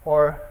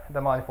or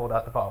the manifold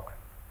at the bulk.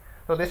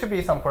 So there should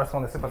be some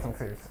corresponding supersymmetric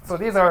series. So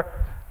these are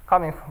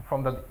coming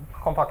from the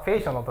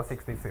compactation of the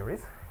 6D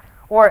series,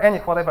 or any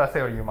whatever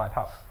theory you might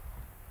have.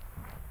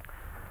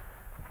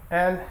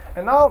 And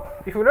now,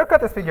 if you look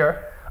at this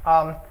figure,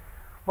 well,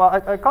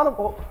 I kind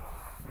of,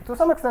 to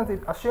some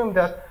extent, assume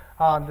that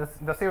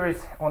the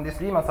series on this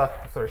Riemann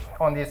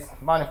on these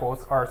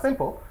manifolds are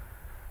simple.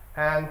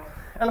 And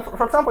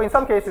for example, in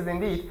some cases,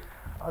 indeed,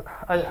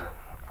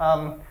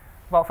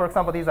 well, for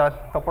example, these are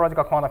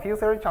topological quantum field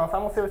theory,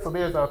 Chern-Simons series, so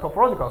there's a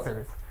topological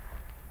series.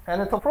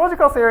 And in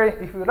topological theory,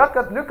 if you look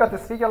at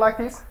this figure like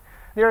this,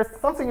 there's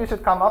something you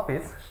should come up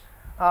with,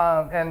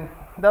 and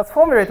that's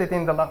formulated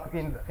in the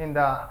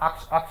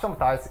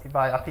axiomatized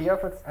by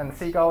Atiyah and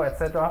Segal,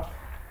 etc.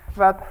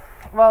 But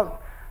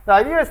well, the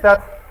idea is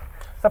that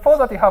suppose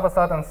that you have a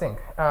certain thing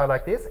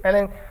like this, and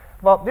then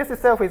well, this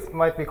itself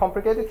might be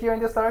complicated here in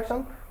this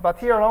direction, but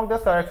here along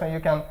this direction you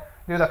can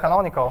do the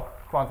canonical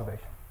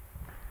quantization.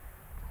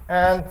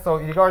 And so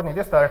regarding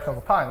this direction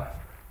of time,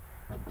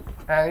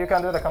 and you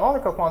can do the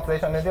canonical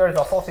quantization, and there is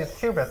associated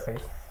Hilbert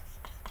space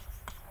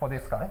for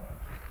this guy,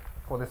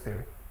 for this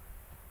theory.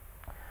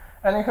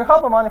 And if you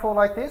have a manifold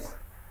like this,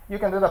 you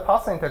can do the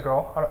path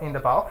integral in the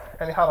bulk,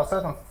 and you have a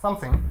certain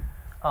something,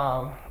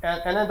 and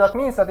then that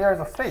means that there is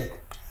a state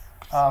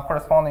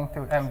corresponding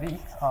to MD.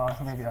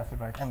 Maybe I should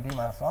write MD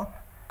minus 1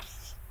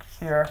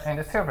 here in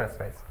this Hilbert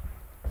space.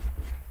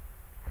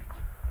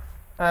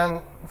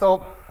 And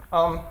so,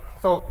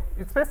 so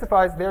it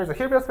specifies there is a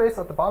Hilbert space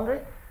at the boundary,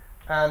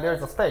 and there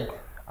is a state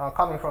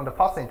coming from the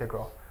path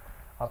integral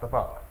at the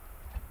bulk.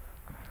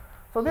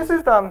 So this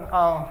is the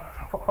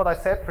what I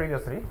said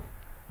previously.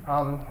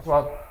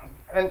 Well,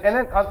 and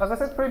then as I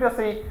said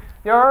previously,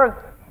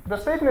 the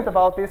statement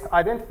about this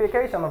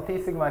identification of T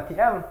sigma and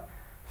Tm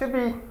should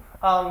be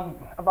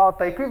about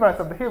the equivalence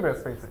of the Hilbert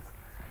spaces.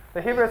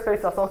 The Hilbert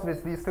spaces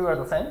associated with these two are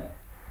the same.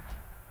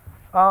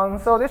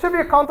 So there should be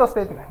a counter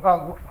statement.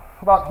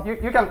 But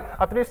you can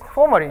at least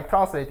formally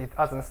translate it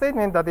as a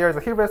statement that there is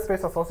a Hilbert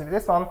space associated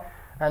with this one,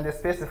 and it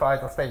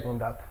specifies a state in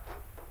that.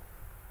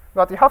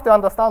 But you have to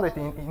understand it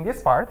in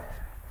this part,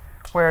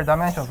 where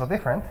dimensions are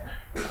different.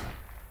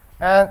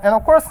 And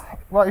of course,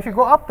 well, if you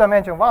go up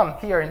dimension 1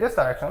 here in this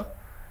direction,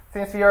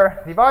 since we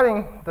are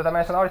dividing the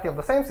dimensionality of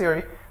the same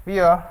theory, we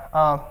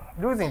are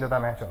losing the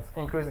dimensions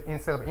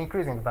instead of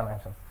increasing the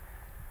dimensions.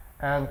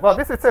 And well,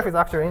 this itself is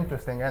actually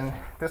interesting. And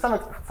there's in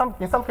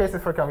some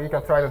cases, for example, you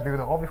can try to do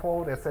the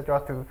orbifold,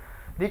 etc., to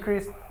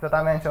decrease the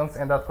dimensions,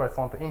 and that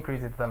corresponds to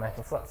increase the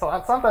dimensions. So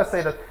I sometimes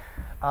say that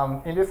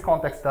in this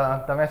context,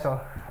 the dimensional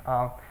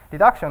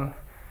reduction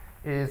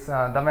is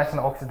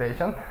dimensional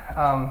oxidation.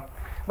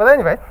 But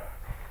anyway,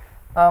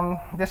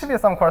 there should be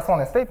some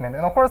corresponding statement.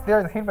 And of course, there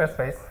is a Hilbert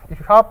space. If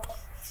you have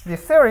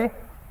this theory,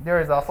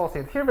 there is an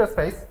associated Hilbert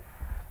space,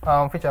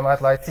 which I might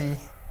like T.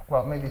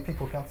 Well, maybe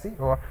people can see,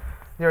 or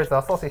there is an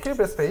associated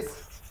Hilbert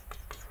space.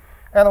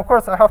 And of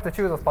course, I have to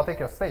choose a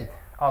particular state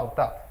out of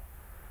that.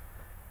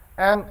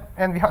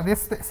 And we have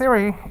this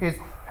theory is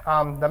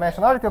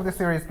dimensionality of this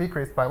theory is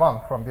decreased by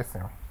 1 from this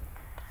theory.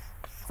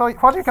 So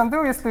what you can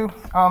do is to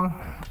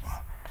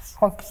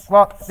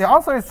well, the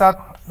answer is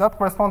that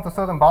corresponds to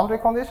certain boundary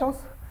conditions.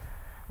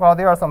 Well,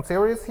 there are some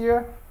theories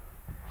here,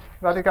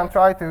 but you can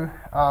try to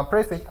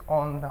place it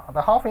on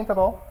the half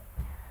interval.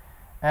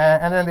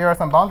 And then there are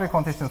some boundary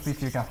conditions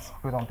which you can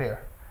put on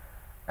there.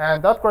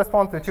 And that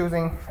corresponds to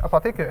choosing a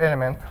particular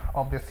element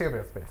of this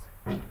Hilbert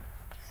space.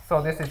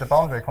 So this is the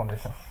boundary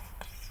condition.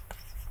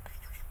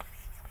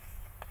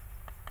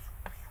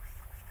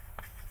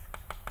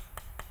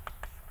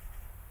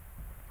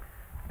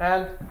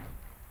 And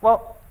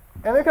well,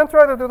 and you can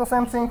try to do the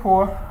same thing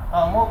for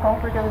more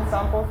complicated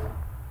samples.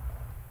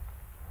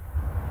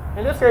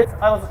 In this case,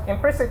 I was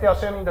implicitly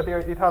assuming that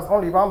it has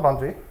only one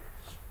boundary.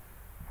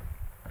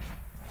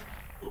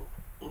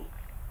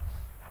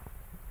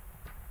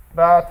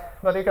 But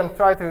you can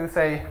try to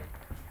say,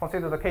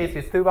 consider the case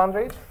with 2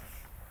 boundaries.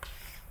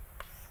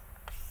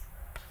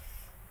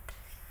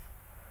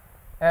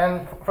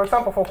 And for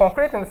example, for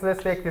concreteness,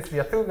 let's take this to be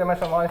a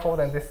 2-dimensional manifold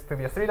and this to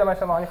be a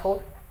 3-dimensional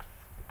manifold.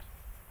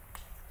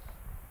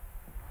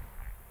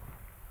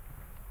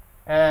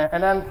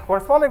 And then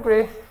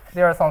correspondingly,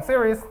 there are some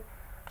series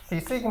T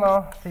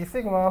sigma,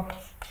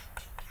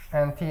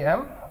 and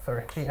Tm.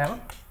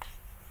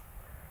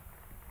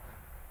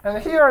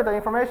 And here are the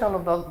information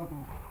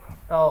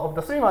of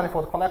the 3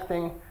 manifold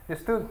connecting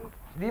these 2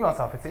 Riemann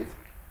surfaces.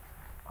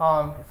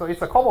 So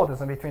it's a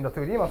cobordism between the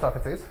 2 Riemann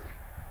surfaces.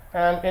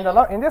 And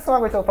in this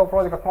language of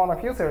topological quantum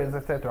field series,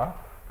 etc.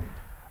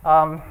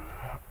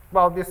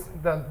 Well,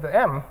 the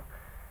M.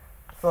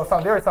 So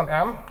there is some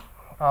M.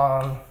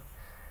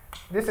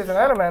 This is an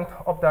element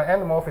of the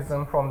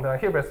endomorphism from the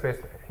Hilbert space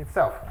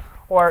itself,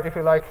 or if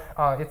you like,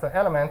 it's an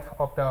element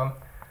of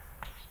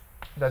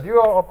the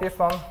dual of this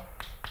one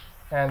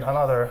and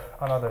another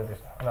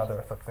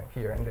such thing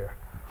here and there.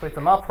 So it's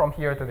a map from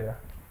here to there,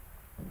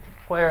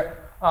 where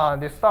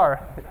this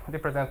star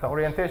represents the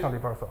orientation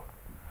reversal.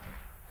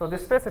 So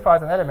this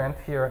specifies an element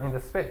here in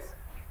this space,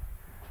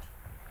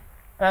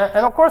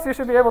 and of course you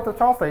should be able to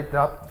translate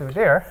that to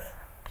there.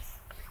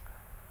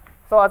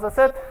 So as I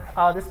said,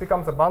 this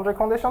becomes a boundary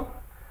condition.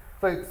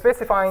 So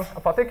specifying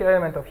a particular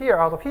element of here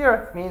out of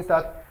here means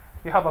that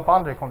you have a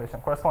boundary condition,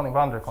 corresponding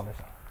boundary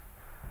condition.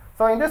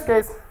 So in this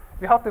case,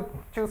 you have to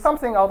choose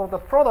something out of the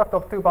product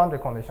of two boundary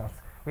conditions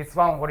with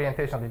one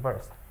orientation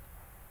reversed.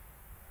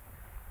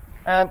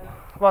 And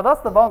well,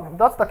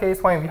 that's the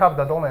case when we have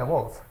the domain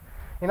walls.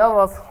 In other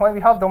words, when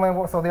we have domain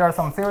walls, so there are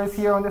some series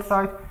here on this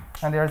side,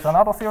 and there's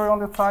another series on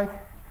this side.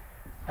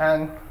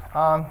 And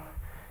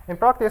in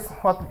practice,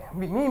 what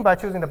we mean by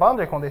choosing the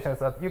boundary condition is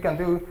that you can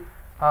do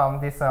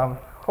this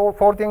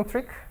folding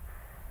trick,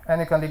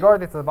 and you can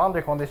regard it as the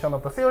boundary condition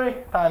of the series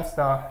times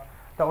the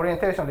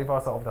orientation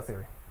reversal of the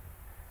series.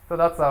 So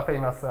that's a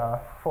famous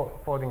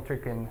folding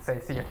trick in, say,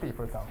 CFT,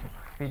 for example.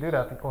 We do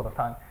that all the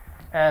time.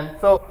 And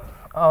so,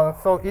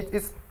 it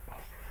is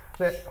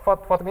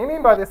what we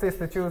mean by this is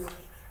to choose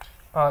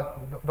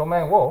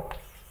domain wall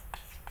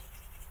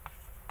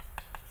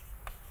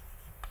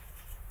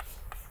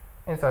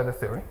inside the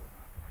theory.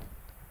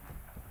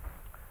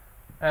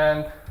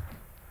 And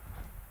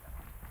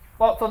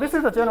well, so this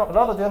is a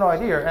rather general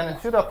idea, and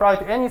it should apply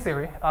to any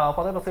theory,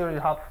 whatever theory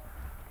you have.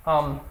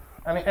 I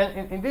mean,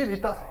 and indeed,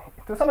 it does,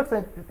 to some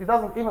extent, it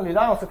doesn't even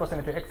rely on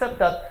supersymmetry, except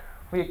that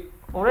we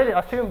already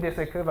assume this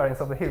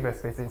equivalence of the Hilbert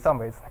space in some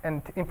ways.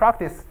 And in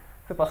practice,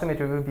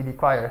 supersymmetry will be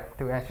required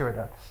to ensure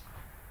that.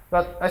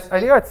 But the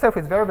idea itself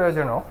is very, very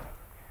general.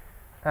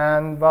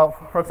 And well,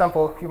 for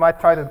example, you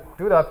might try to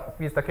do that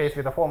with the case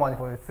with the 4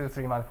 manifold with 2,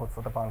 3 manifolds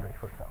of the boundary,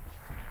 for example.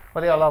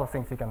 But there are a lot of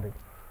things you can do.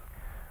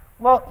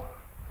 Well,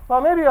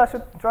 maybe I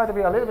should try to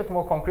be a little bit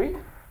more concrete.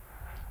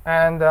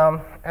 And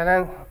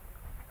then,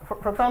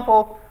 for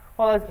example,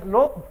 well,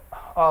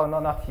 no,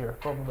 not here,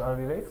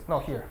 probably relates. No,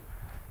 here.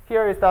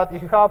 Here is that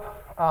if you have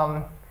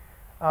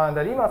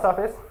the Riemann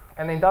surface,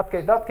 and in that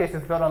case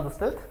is well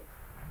understood.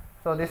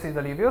 So this is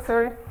the review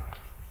theory,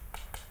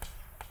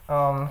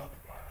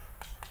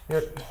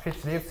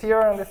 which lives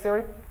here in this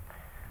theory.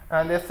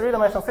 And this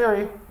three-dimensional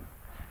theory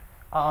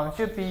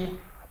should be,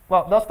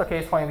 well, that's the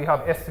case when we have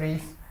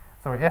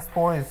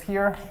S4 is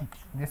here.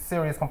 This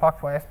theory is compact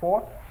for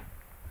S4.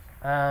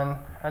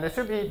 And it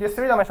should be, this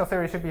three-dimensional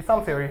theory should be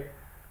some theory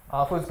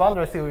whose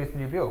boundary theory is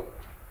review.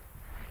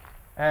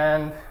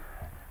 And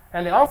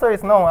the answer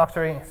is no,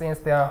 actually, since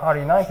the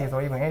early 90s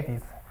or even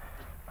 80s.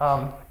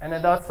 And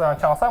then that's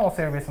Chang-Simon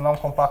theory with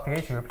non-compact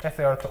H group,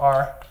 SL to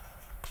R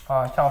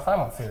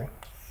Chang-Simon theory.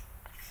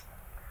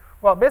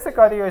 Well, basic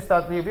idea is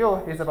that review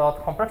is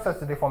about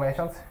complexity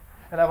deformations.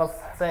 And I was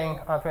saying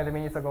 20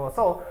 minutes ago or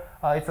so,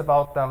 it's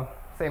about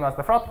same as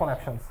the flat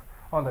connections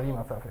on the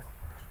Riemann surface.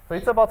 So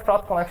it's about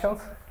flat connections.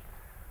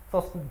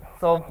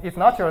 So it's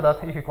natural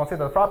that if you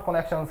consider flat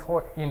connections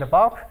in the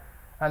bulk,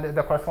 and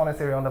the corresponding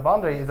theory on the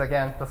boundary is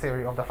again the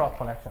theory of the flat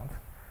connections.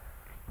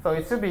 So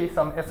it should be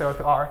some SL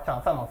to R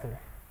Chang-Simon theory.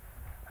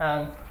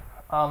 And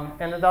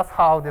that's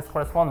how this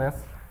correspondence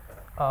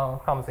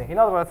comes in. In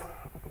other words,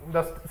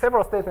 the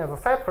several statements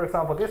are set. For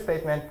example, this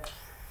statement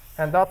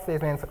and that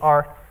statements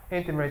are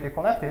intimately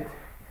connected.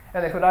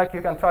 And if you like,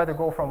 you can try to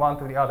go from one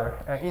to the other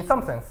in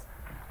some sense.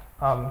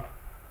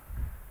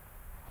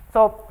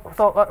 So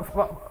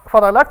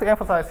what I'd like to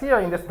emphasize here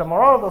in this, the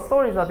moral of the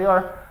story is that there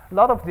are a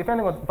lot of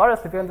depending on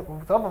various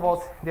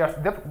observables, there are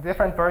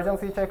different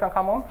versions each can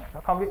come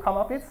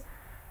up with.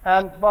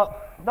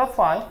 But that's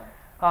fine.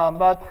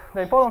 But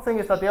the important thing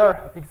is that there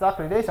are exact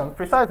relations,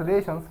 precise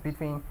relations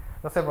between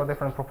the several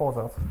different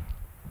proposals.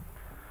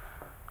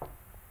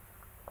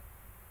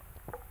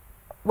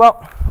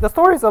 Well, the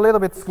story is a little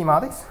bit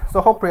schematic,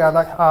 so hopefully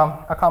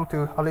I come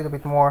to a little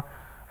bit more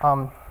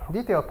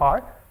detailed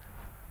part.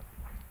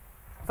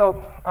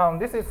 So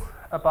this is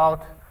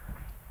about,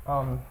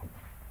 and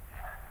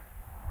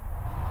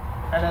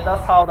then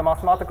that's how the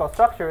mathematical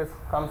structures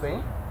comes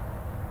in.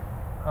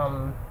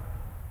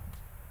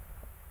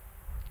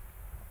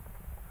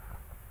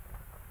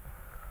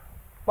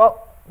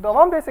 Well, the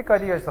one basic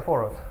idea is the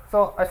follows.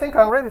 So I think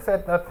I already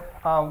said that.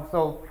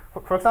 So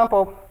for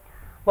example,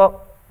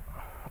 well,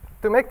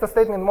 to make the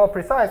statement more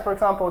precise, for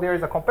example, there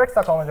is a complex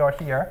modular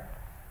here,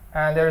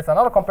 and there is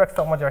another complex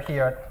modular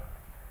here.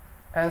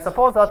 And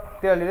suppose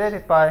that they are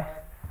related by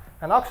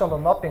an action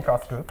of mapping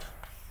class group,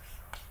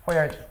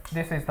 where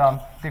this is the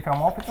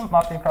diffeomorphism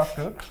mapping class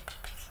group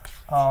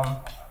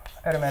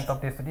element of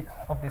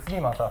this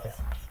Riemann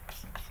surface.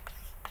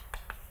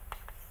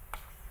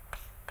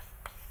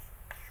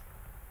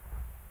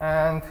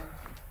 And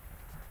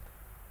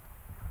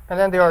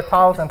then there are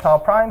taus and tau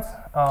primes.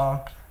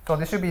 So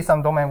there should be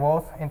some domain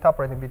walls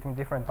interpreted between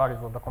different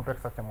values of the complex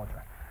structure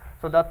modular.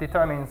 So that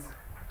determines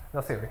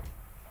the theory.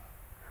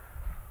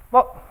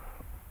 Well,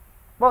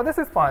 this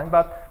is fine,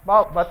 but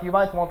you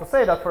might want to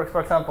say that, for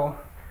example,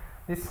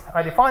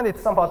 I defined it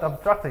somewhat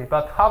abstractly,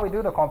 but how we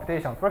do the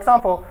computation. For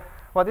example,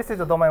 well, this is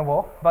a domain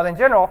wall, but in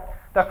general,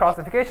 the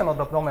classification of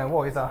the domain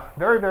wall is a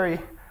very, very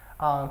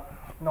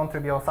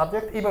non-trivial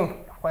subject, even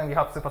when we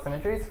have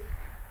supersymmetries.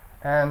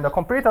 And the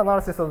complete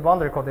analysis of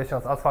boundary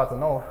conditions, as far as I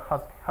know,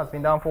 has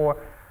been done for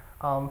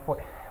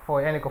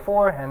n equal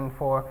 4 and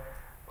for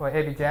or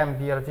ABGM,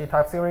 BLG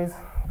type series.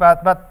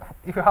 But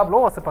if you have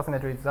lower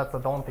supersymmetries, that's a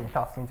daunting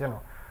task in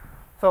general.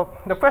 So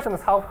the question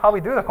is how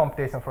we do the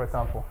computation, for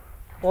example.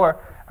 Well,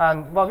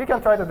 we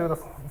can try to do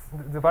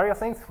the various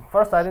things.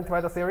 First,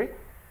 identify the theory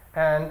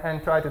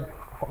and try to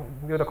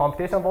do the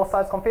computation, both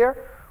sides compare.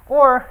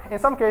 Or in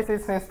some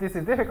cases, since this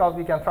is difficult,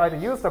 we can try to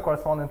use the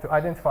correspondent to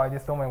identify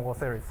this domain wall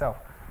theory itself.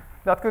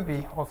 That could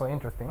be also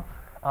interesting.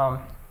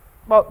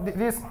 But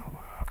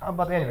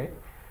anyway.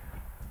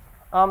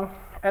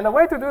 And the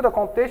way to do the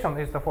computation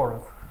is the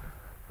following.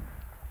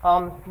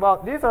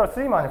 Well, these are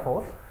three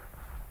manifolds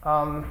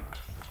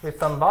with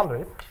some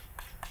boundaries.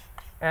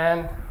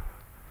 And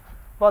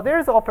well, there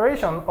is an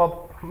operation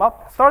of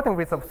starting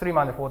with a three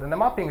manifold and then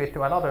mapping it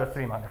to another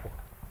three manifold.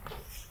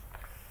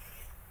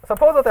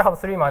 Suppose that I have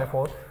three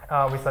manifold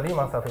with a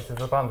Riemann surface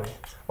as a boundary.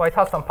 Well, it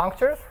has some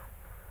punctures.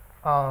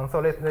 So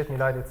let me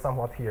write it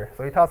somewhat here.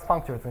 So it has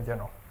punctures in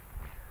general.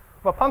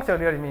 Well, puncture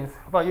really means,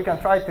 well, you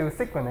can try to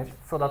sequence it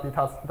so that it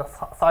has the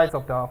size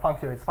of the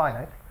puncture is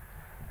finite.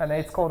 And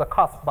it's called the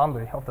cusp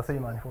boundary of the three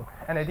manifold.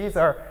 And these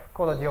are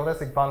called the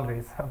geodesic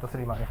boundaries of the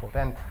three manifold.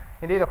 And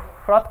indeed, the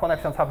flat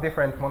connections have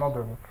different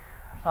monodromy.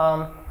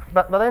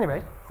 But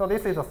anyway, so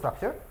this is the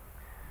structure.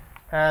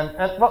 And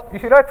well,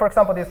 if you like, for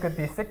example, this could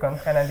be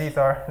sequence, and then these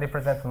are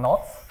represent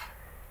knots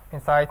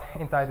inside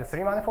the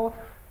three manifold.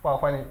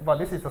 Well,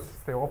 this is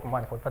still open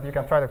manifold, but you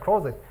can try to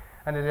close it,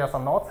 and then there are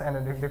some knots, and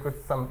then they could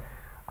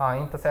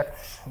intersect,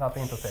 not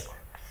intersect.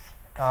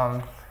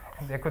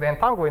 They could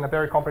entangle in a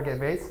very complicated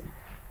ways,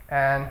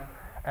 and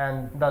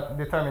that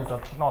determines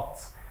the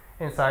knots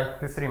inside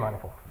this three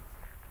manifold.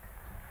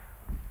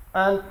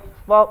 And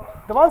well,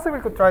 the one thing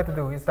we could try to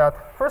do is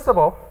that, first of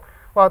all,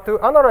 well, to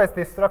analyze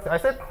this structure, I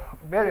said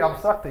very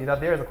abstractly that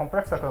there is a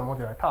complex structure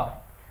moduli tau,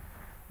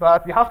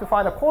 but we have to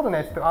find the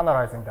coordinates to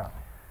analyzing that.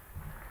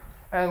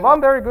 And one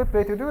very good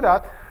way to do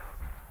that,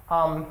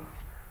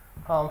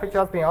 which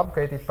has been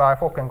advocated by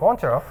Fock and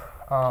Goncharov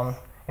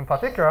in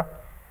particular,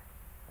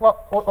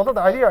 well, although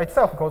the idea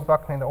itself goes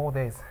back in the old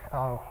days,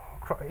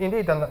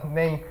 indeed the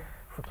name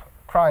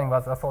crime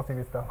was associated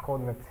with the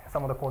coordinates,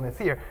 some of the coordinates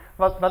here.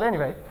 But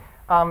anyway,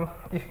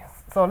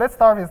 so let's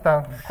start with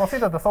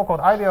consider the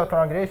so-called ideal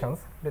triangulations.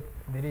 Let's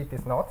delete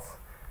these notes.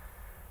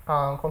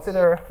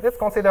 Let's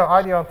consider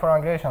ideal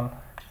triangulation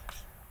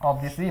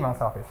of this Riemann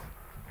surface.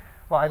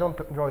 Well, I don't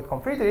draw it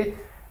completely,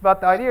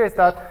 but the idea is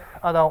that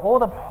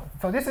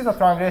so this is a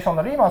triangulation on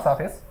the Riemann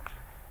surface,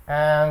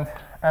 and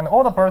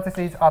all the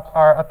vertices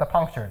are at the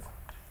punctures.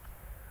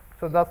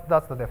 So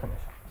that's the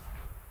definition.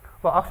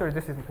 Well, actually,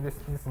 this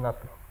is not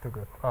too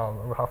good.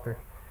 We'll have to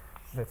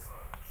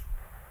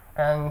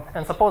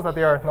and suppose that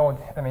there are no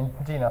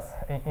genus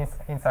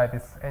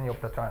inside any of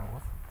the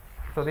triangles.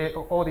 So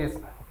all these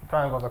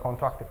triangles are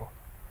contractible.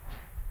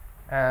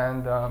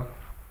 And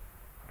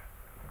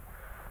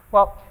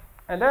well,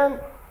 and then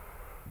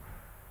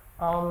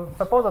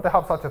suppose that they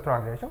have such a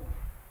triangulation,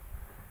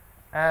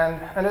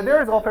 and then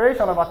there is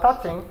operation of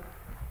attaching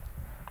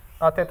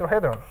a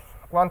tetrahedron,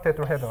 one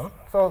tetrahedron.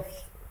 So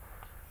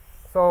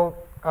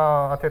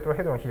a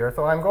tetrahedron here.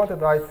 So I'm going to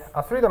write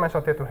a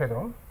three-dimensional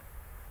tetrahedron,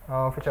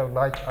 which I would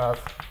write as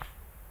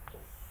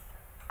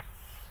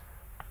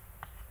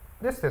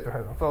this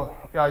tetrahedron. So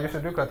yeah, you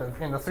should look at it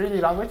in the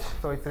 3D language.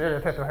 So it's really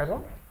a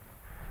tetrahedron.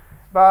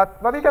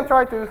 But you can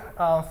try to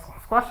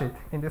squash it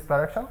in this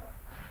direction.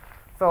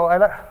 So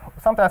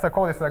sometimes I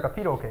call this like a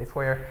pillowcase,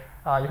 where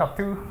you have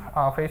two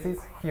faces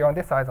here on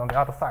this side, on the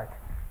other side.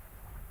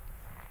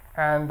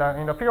 And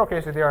in the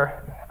pillowcase, there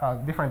are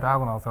different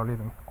diagonals are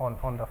written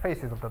on the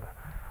faces of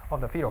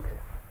the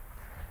pillowcase.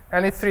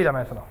 And it's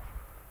three-dimensional,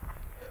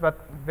 but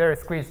very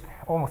squeezed,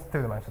 almost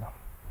two-dimensional.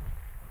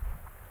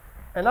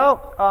 And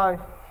now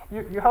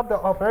you have the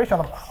operation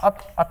of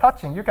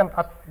attaching. You can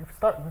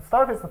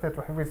start with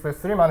the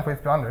three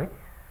manifold boundary.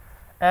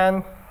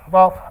 And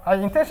well, I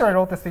intentionally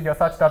wrote this figure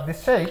such that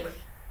this shape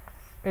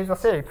is the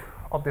shape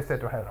of this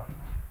tetrahedron.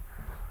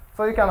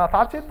 So you can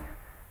attach it,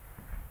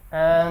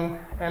 and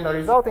the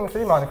resulting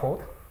three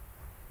manifold.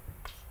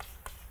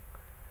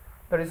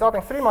 The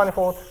resulting three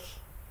manifold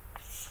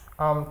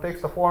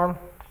takes the form.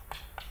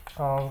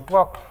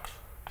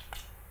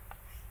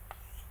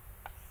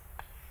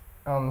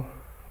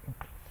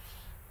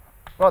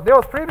 Well, there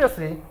was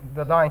previously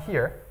the line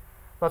here,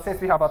 but since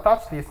we have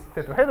attached this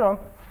tetrahedron,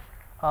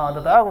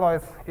 the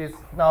diagonal is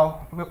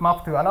now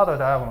mapped to another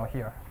diagonal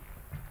here.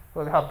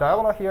 So we have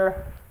diagonal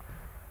here.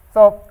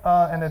 So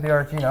and then there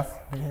are genus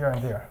here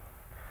and there.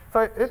 So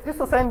it's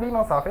the same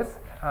Riemann surface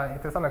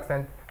to some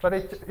extent, but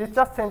it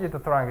just changes the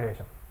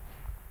triangulation.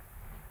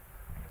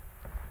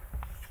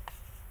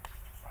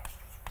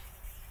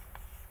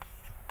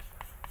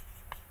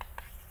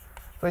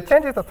 So it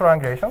changes the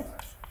triangulation,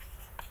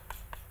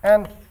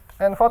 and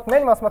what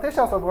many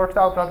mathematicians have worked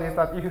out is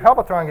that if you have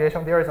a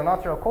triangulation, there is a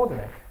natural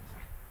coordinate.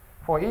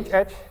 For each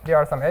edge, there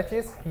are some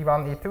edges,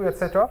 E1, E2,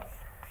 etc.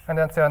 And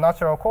then there are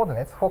natural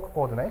coordinates, Fock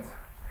coordinates,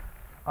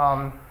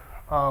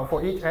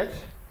 for each edge.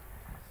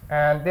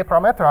 And they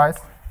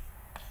parameterize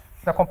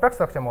the complex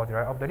structure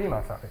moduli of the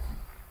Riemann surface.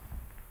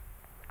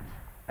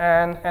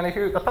 And if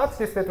you attach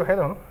this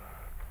tetrahedron,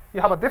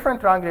 you have a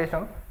different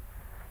triangulation,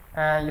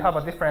 and you have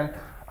a different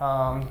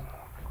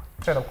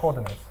set of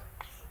coordinates.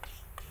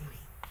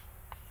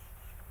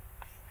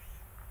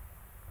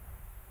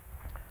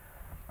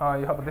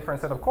 You have a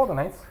different set of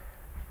coordinates.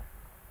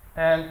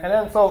 And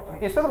then, so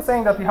instead of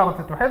saying that you have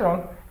a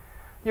tetrahedron,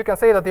 you can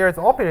say that there is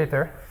an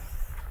operator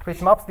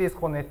which maps these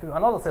coordinates to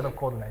another set of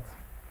coordinates.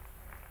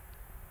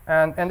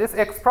 And this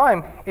x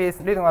prime is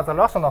written as a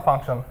rational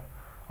function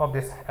of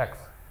this x.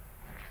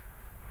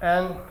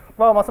 And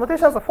well,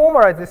 mathematicians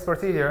formalize this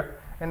procedure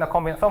in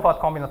a somewhat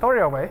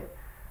combinatorial way,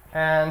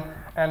 and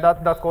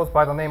that goes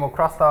by the name of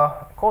cluster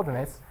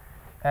coordinates.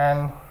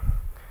 And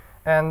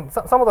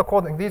some of the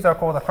coordinates, these are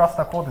called the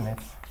cluster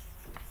coordinates.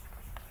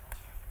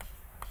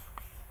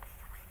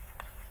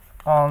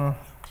 And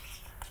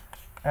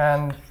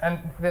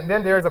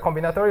then there is a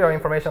combinatorial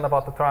information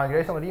about the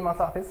triangulation of Riemann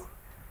surface,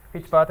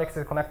 which vertex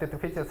is connected to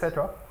which,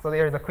 etc. So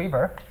there is a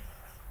quiver.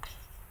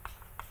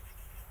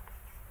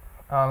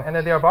 And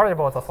then there are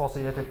variables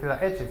associated to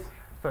the edges,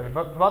 sorry,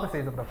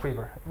 vertices of the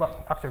quiver.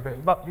 But actually,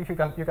 but if you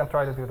can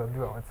try to do the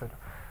dual, etc.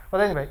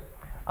 But anyway,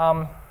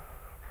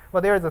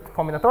 but there is a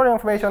combinatorial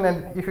information,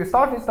 and if you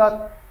start with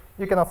that,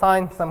 you can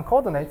assign some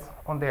coordinates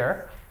on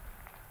there,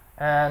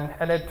 and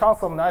then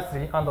transform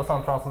nicely under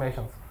some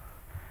transformations.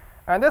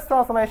 And this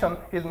transformation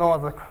is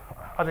known as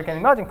you can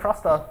imagine,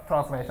 cluster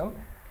transformation.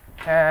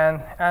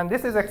 And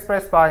this is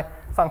expressed by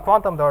some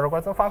quantum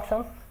logarithm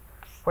function,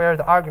 where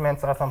the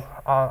arguments are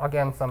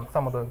again some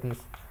of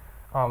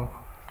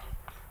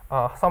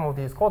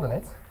these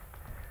coordinates.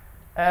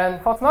 And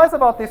what's nice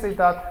about this is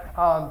that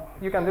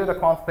you can do the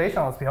quantitation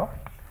as well.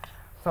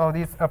 So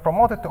these are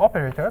promoted to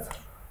operators,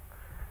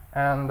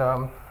 and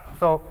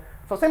so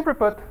simply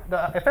put,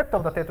 the effect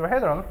of the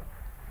tetrahedron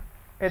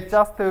is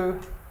just to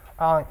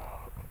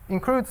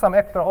include some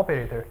extra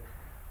operator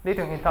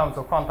written in terms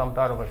of quantum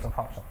logarithm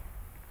function.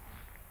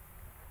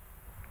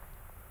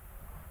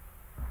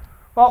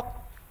 Well,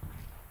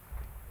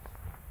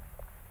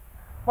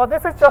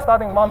 this is just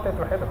adding one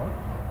tetrahedron,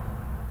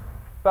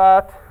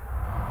 but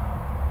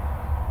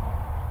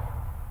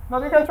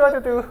you can try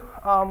to do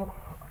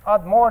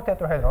add more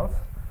tetrahedrons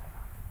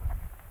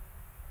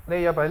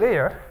layer by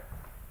layer,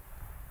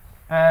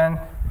 and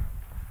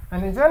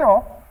in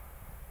general,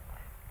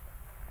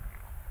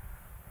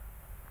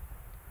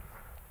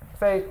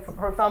 say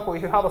for example,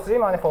 if you have a three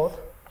manifold,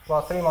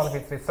 well, three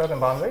manifolds with certain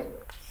boundary,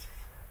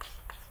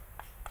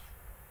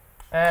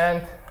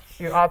 and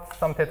you add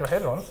some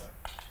tetrahedrons,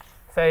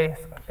 say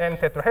n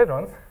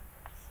tetrahedrons,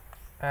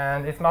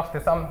 and it's mapped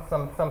to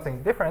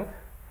something different,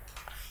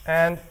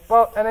 and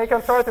then you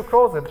can try to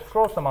close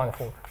the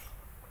manifold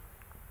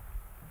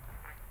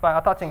by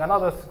attaching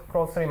another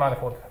closed three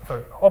manifold,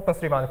 open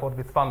three manifold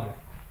with boundary.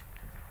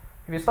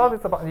 If you start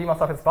with the Riemann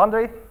surface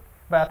boundary,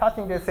 by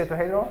attaching this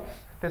tetrahedra,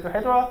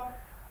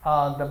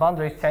 the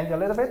boundaries change a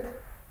little bit,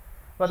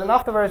 but then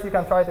afterwards you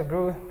can try to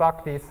glue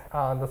back these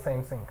the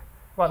same thing.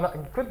 Well,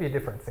 it could be a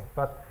different thing,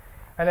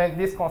 and then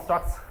this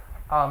constructs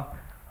a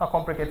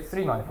complicated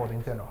three manifold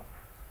in general.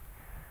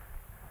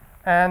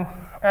 And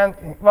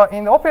well,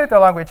 in the operator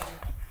language,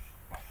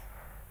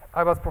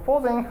 I was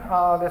proposing,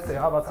 let's say,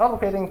 I was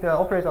advocating the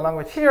operator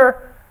language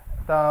here,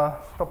 the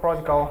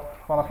topological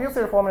field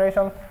theory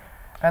formulation,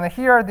 and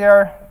here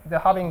they're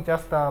having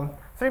just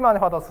three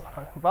manifold as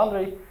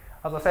boundary,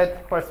 as I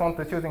said, correspond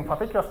to choosing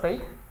particular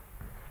state,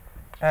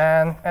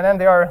 and then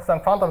there are some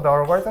quantum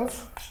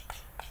algorithms,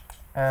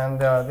 and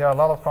there are a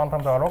lot of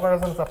quantum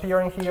algorithms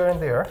appearing here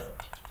and there.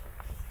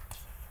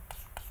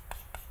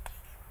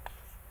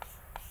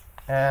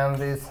 And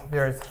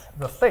there is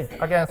the state,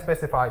 again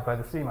specified by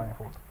the three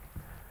manifold.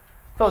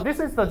 So this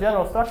is the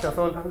general structure.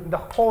 So the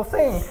whole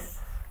thing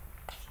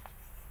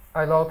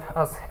I wrote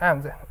as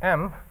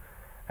M,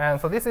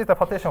 and so this is the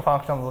partition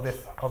function of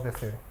this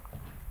theory.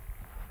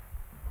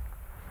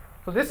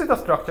 So this is the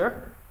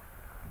structure,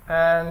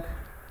 and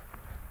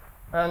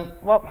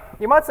well,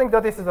 you might think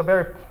that this is a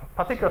very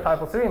particular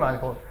type of three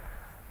manifold,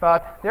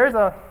 but there is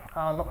a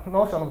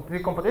notion of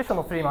decomposition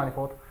of three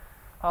manifold,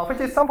 which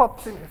is somewhat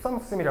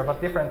similar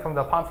but different from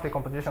the punch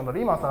decomposition of the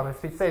Riemann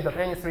surface, which say that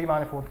any three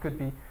manifold could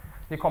be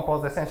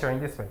decomposed essentially in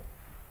this way.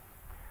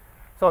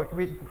 So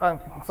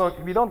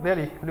we don't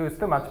really lose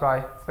too much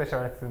by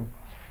specializing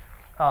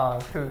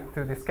to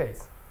this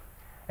case.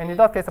 And in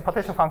that case, the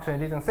partition function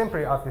is written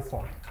simply as this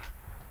one.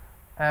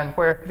 And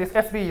where this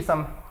SB is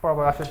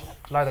probably I should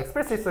write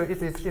explicitly, so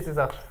it is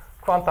a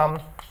quantum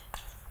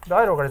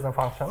logarithm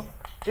function.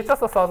 It's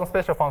just a thousand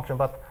special function,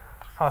 but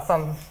has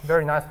some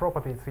very nice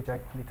properties which I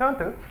return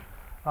to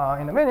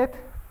in a minute.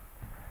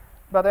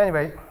 But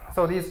anyway,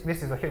 so this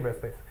is a Hilbert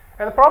space.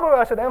 And probably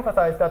I should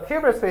emphasize that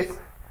Hilbert space,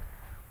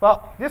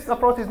 well, this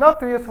approach is not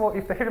too useful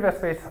if the Hilbert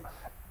space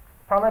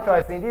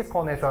parameterized in these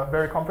coordinates are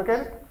very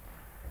complicated.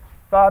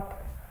 But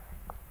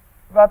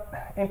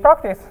in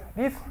practice,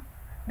 these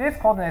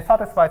coordinates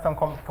satisfy some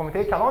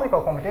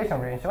canonical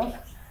commutation relation.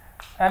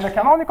 And the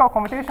canonical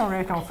commutation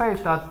relation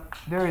says that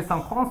there is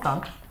some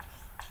constant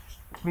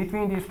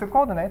between these two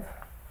coordinates,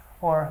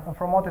 or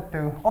promoted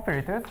to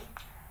operators,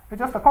 It's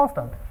just a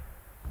constant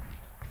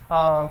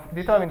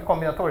determined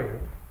combinatorially.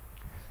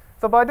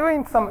 So by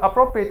doing some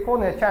appropriate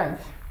coordinate change,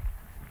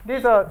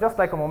 these are just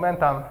like a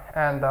momentum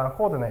and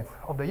coordinates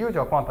of the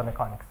usual quantum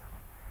mechanics,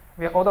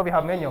 although we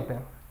have many of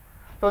them.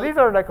 So these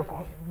are like,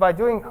 by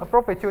doing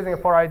appropriate choosing a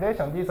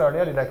polarization, these are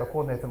really like a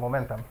coordinates of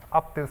momentum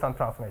up to some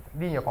transformation,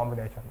 linear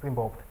combinations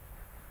involved.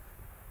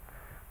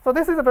 So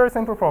this is a very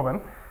simple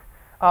problem.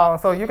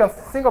 So you can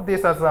think of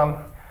this as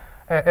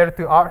L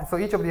to R. So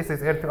each of these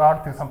is L to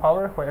R to some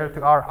power, where L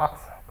to R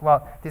acts,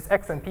 well, this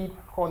x and t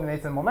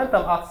coordinates and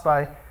momentum acts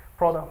by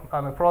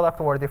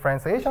product or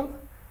differentiation.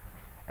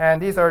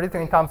 And these are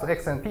written in terms of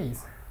x and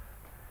p's.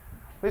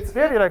 It's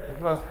really like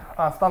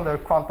a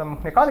standard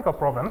quantum mechanical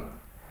problem.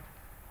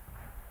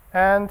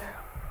 And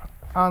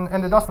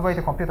that's the way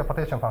to compute a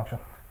partition function.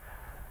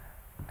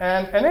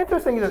 And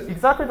interesting is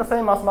exactly the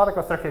same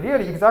mathematical structure,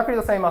 really exactly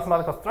the same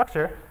mathematical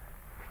structure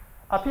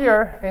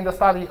appear in the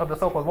study of the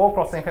so-called wall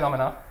crossing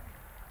phenomena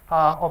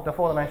of the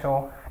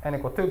four-dimensional n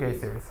equal 2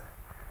 gauge series.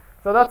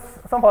 So that's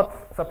somewhat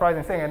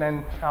surprising thing. And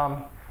then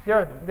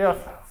there are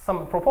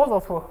some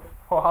proposals for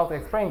how to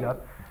explain that.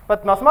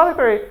 But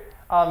mathematically,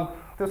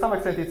 to some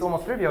extent, it's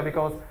almost trivial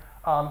because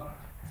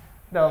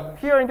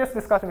here in this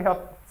discussion, we have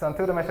some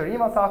two-dimensional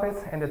Riemann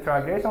surface and the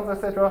triangulations,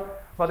 etc.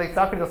 But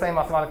exactly the same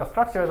mathematical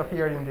structures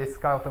appear in this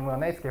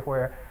Kawata-Muranetsky,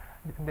 where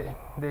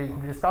they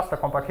discuss the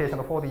complication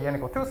of 4D n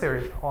equal 2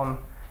 series on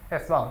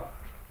S1.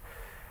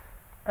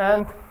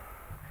 And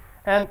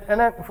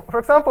then, for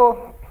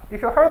example,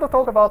 if you heard to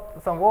talk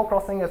about some wall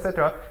crossing,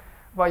 etc.,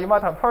 well, you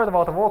might have heard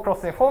about the wall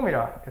crossing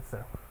formula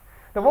itself.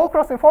 The wall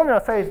crossing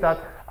formula says that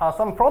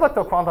some product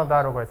of quantum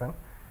dialogrism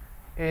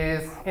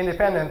is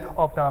independent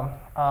of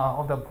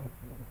the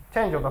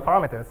change of the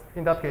parameters.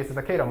 In that case,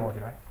 the Kähler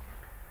moduli.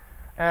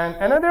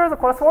 And then there is a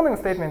corresponding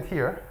statement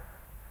here.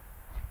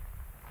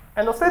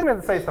 And the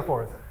statement says the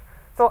following.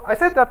 So I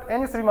said that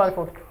any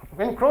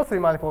closed three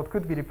manifold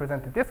could be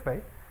represented this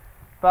way,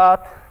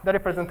 but the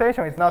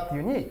representation is not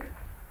unique.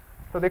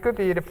 So they could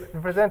be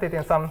represented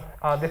in some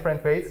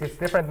different ways with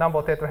different number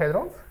of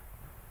tetrahedrons.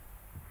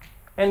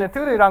 In the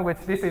 2D language,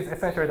 this is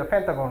essentially the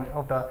pentagon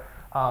of the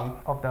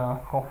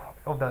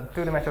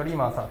two-dimensional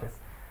Riemann surface.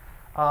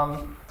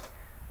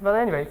 But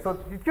anyway, so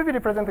it could be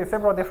represented in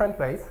several different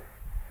ways.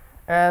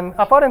 And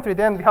apparently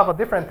then we have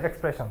different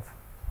expressions.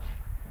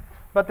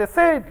 But they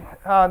say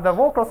the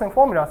wall crossing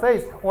formula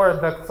says, or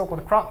the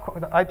so-called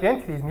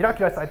identities,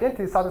 miraculous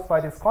identities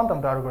satisfy this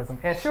quantum algorithm,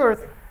 ensures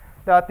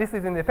that this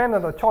is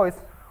independent of choice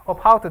of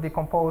how to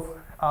decompose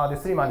the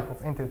three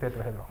manifolds into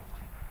tetrahedron.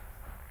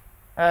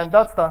 And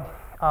that's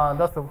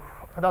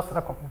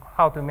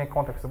how to make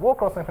context of wall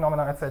crossing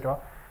phenomena, etc.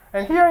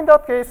 And here in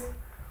that case,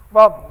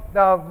 well,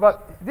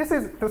 but this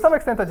is to some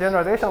extent a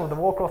generalization of the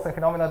wall crossing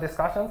phenomena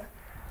discussions,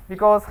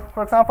 because,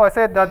 for example, I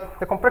said that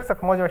the complex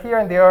modular here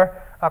and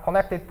there are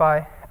connected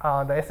by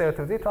the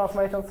SL2Z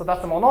transformation, so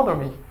that's a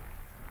monodromy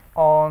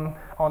on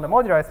the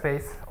modular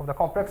space of the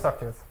complex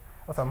structures,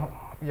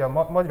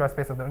 modular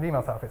space of the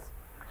Riemann surface.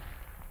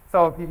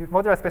 So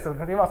modular space of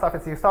the Riemann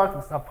surface, you start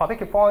with a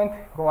particular point,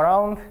 go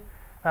around,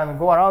 and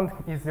go around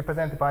is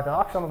represented by the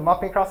action of the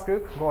mapping class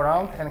group, go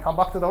around and come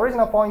back to the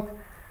original point.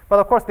 But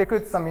of course, there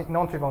could be some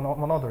non-trivial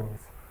monodromies.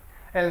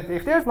 And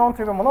if there's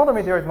non-trivial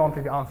monodromy, there is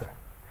non-trivial answer.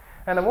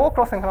 And the wall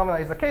crossing phenomena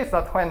is the case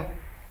that when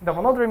the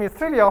monodromy is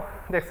trivial,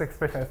 the X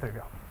expression is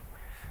trivial.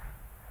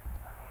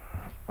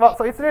 Well,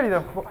 so it's really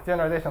the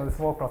generalization of this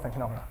wall crossing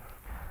phenomena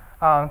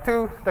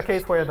to the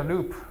case where the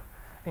loop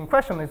in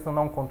question is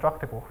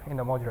non-contractible in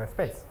the modular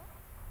space.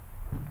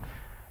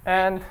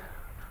 And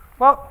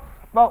well,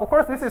 of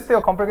course, this is still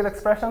a complicated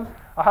expression.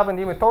 I haven't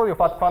even told you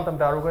what quantum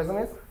dialogrism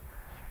is.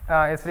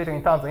 It's written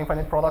in terms of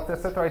infinite products,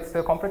 etc. It's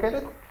still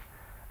complicated.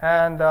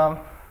 And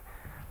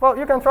well,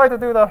 you can try to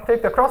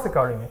take the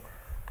classical limit.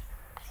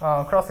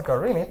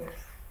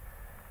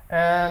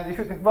 And if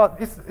you, well,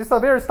 it's a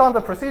very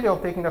standard procedure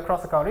of taking the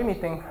classical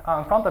limit in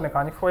quantum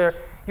mechanics, where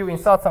you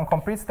insert some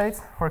complete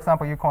states. For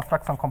example, you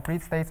construct some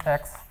complete states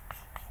x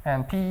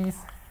and p's,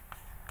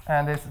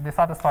 and they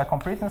satisfy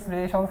completeness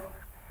relations.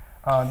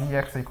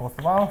 Dx equals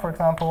to 1, for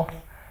example,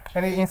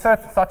 and you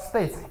insert such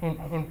states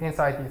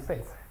inside these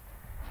states.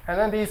 And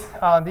then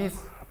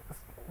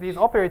these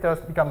operators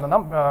become the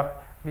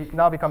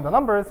now become the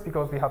numbers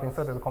because we have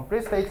inserted the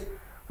complete states.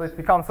 So it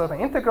becomes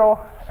certain integral,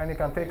 and you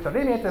can take the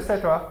limit,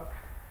 etc.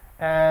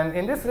 And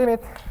in this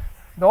limit,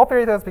 the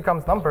operators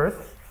becomes numbers,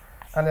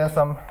 and then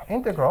some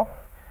integral,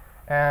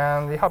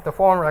 and we have the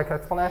form like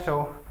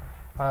exponential.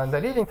 The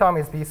leading term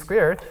is b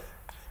squared,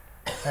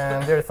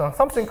 and there is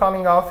something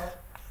coming out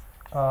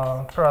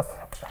plus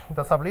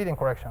the subleading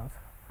corrections.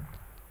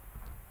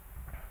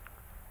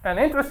 And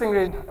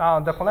interestingly,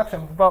 the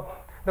connection, well,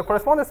 the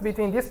correspondence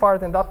between this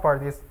part and that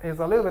part is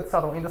a little bit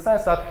subtle in the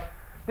sense that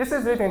this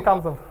is written in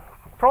terms of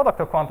product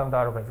of quantum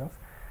dialogrisms,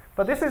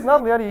 but this is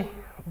not really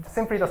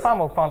simply the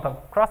sum of quantum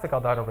classical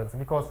dialogrisms,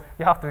 because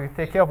you have to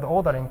take care of the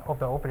ordering of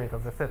the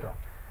operators, etc.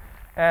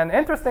 And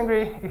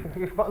interestingly,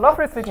 if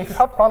roughly speaking, if you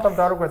have quantum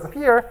dialogrism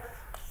here,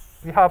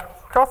 we have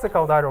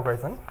classical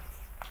dialogism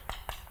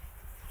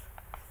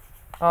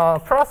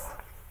plus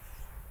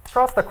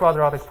plus the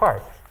quadratic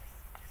part.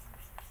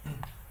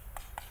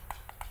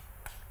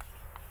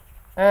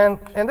 And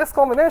this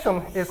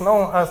combination is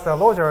known as the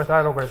Roger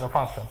dilogarithm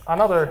function,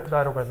 another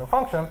dilogarithm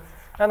function.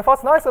 And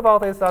what's nice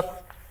about it is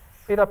that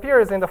it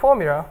appears in the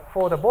formula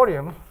for the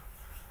volume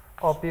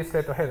of this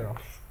tetrahedron.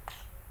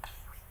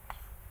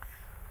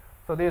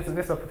 So this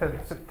is a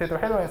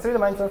tetrahedron in 3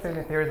 dimensions,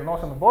 and there is a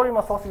notion of volume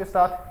associated with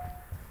that.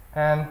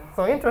 And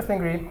so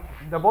interestingly,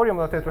 the volume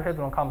of the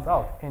tetrahedron comes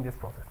out in this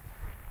process.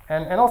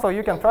 And also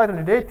you can try to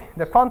relate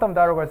the quantum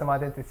dilogarithm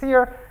identities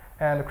here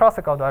and the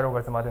classical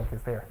dilogarithm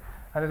identities there.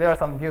 And there are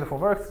some beautiful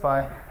works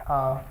by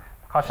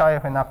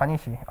Kashaev and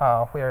Nakanishi,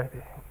 where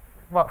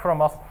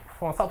from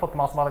somewhat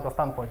mathematical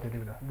standpoint to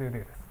do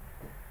this.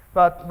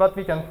 But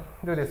we can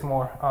do this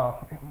more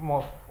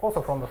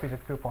also from the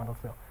physics viewpoint as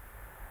well.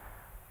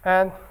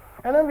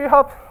 And then we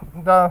have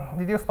the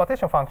reduced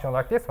partition function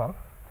like this one.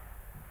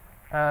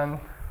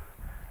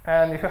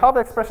 And if you have the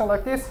expression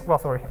like this, well,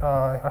 sorry,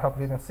 I have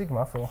written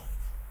sigma, so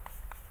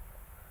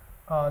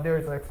there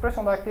is an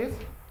expression like this.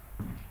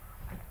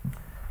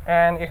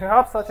 And if you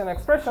have such an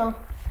expression,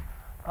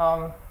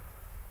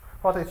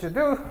 what it should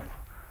do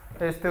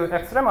is to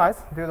extremize,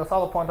 do the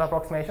saddle point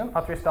approximation,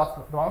 at least that's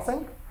one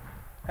thing.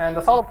 And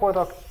the saddle point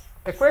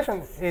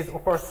equation is,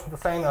 of course, the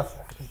same as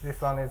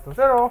this one is to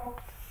 0.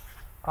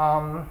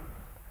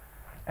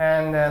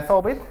 And then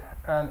solve it.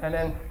 And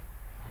then,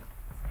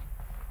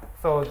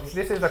 so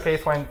this is the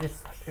case when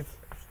it's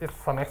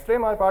some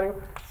extreme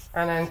value,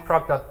 and then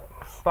plug that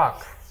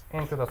back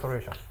into the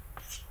solution.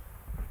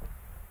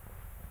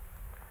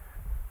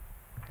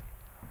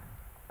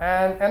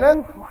 And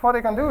then what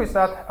I can do is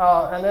that,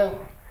 and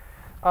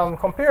then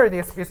compare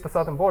this with the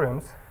certain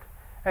volumes.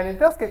 And in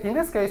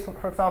this case,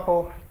 for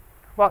example,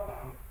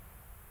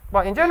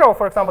 in general,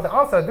 for example, the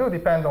answer do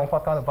depend on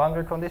what kind of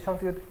boundary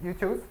conditions you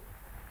choose.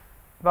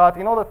 But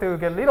in order to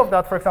get rid of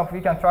that, for example,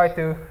 we can try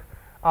to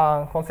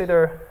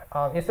consider,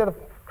 instead of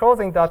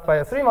closing that by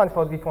a 3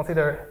 manifold, we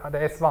consider the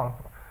S1,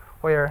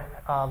 where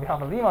we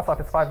have a Riemann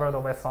satisfied version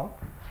of S1.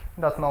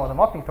 That's known as the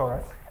mapping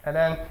torus. And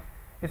then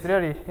it's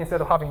really,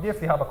 instead of having this,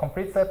 we have a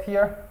complete set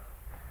here.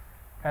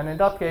 And in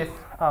that case,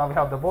 we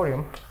have the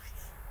volume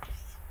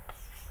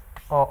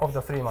of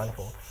the 3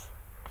 manifold.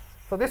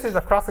 So this is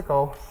the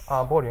classical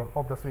volume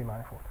of the 3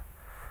 manifold.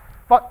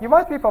 But you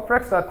might be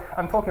perplexed that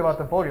I'm talking about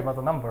the volume as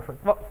a number.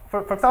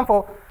 For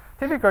example,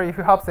 typically if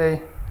you have,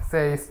 say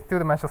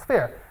 2-dimensional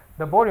sphere,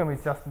 the volume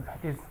is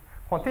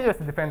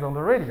continuously depends on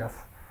the radius.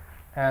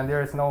 And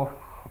there is no,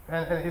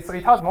 so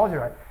it has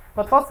moduli.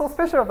 But what's so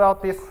special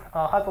about this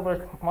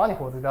hyperbolic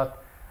manifold is that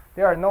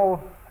there are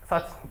no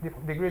such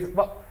degrees.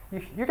 But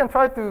you can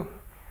try to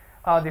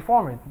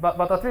deform it,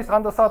 but at least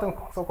under certain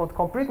so-called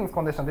completeness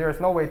condition, there is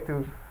no way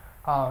to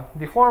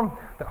deform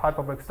the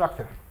hyperbolic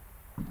structure.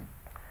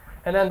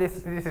 And then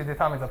this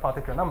determines a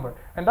particular number.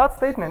 And that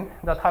statement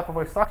that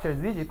hyperbolic structure is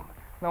rigid,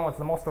 known as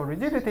the Mostow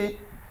rigidity,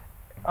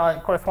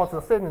 corresponds to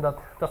the statement that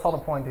the saddle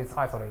point is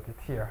isolated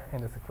here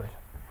in this equation.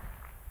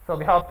 So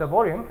we have the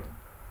volume.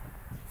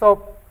 So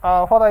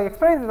what I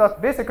explained is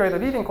that basically the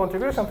leading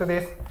contribution to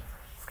this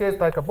scales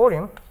like a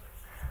volume.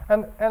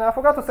 And I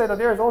forgot to say that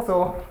there is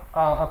also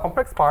a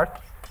complex part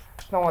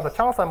known as the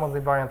Chern-Simons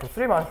invariant of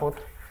 3 manifold,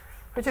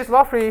 which is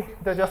roughly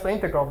just the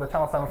integral of the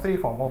Chern-Simons 3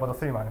 form over the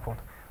 3 manifold.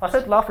 I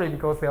said roughly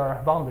because there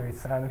are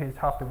boundaries and we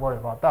have to worry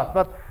about that.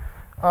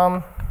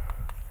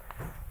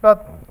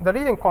 But the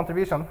leading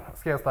contribution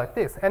scales like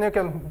this. And you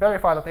can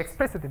verify that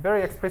explicitly,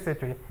 very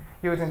explicitly,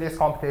 using these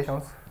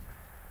computations.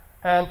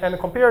 And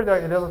compare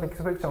the relative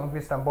equation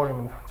with the volume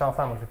in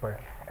Chern-Simons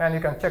equation. And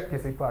you can check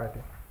this equality.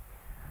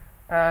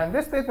 And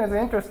this statement is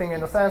interesting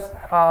in the sense,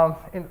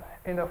 in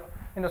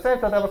the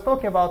sense that I was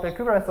talking about the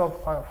equivalence of,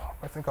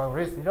 I think I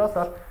raised just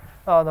that,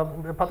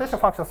 the partition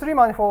function 3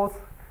 manifolds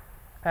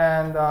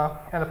and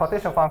the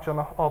partition function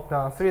of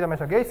the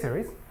 3-dimensional gauge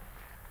series.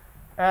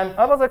 And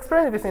I was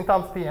explaining this in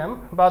terms of TM,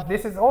 but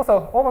this is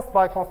also almost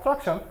by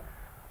construction.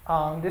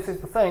 This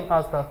is the same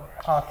as the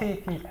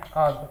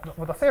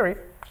with the theory.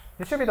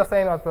 It should be the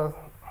same as the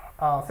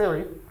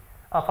theory,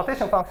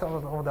 partition function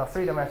of the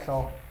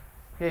 3-dimensional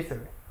gauge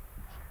theory.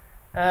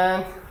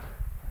 And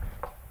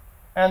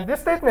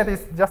this statement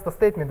is just a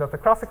statement that the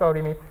classical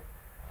limit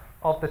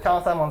of the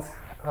Chern-Simons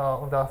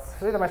of the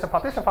 3-dimensional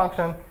partition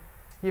function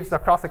gives the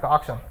classical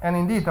action. And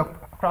indeed, the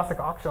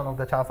classical action of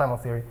the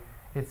Chern-Simons theory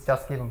is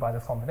just given by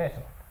this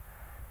combination.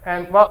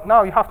 And well,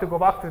 now you have to go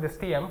back to this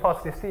TM,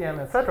 plus this TM,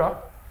 etc.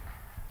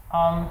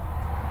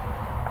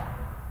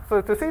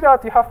 So to see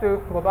that, you have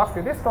to go back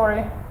to this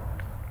story,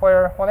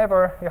 where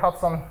whenever you have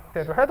some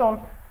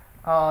tetrahedron,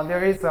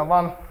 there is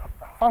one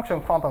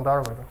function quantum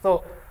algorithm.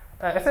 So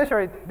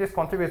essentially, this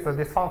contributes to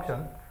this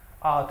function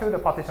to the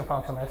partition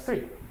function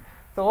S3.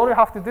 So all you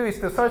have to do is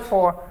to search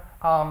for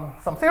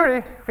some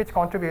theory which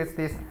contributes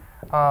this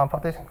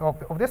partition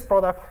of this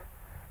product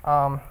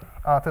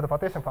to the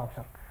partition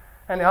function.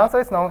 And the answer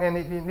is known, and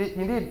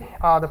indeed,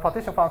 the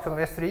partition function of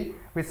S3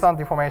 with some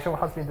deformation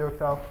has been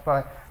worked out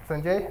by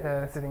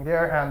Sunjae sitting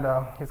there and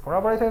his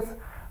collaborators,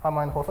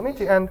 Amma and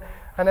Hosomichi. And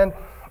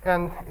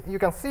you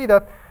can see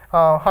that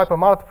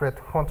hypermultiplet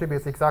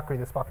contributes exactly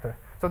this factor.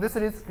 So this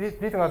is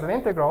written as an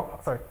integral,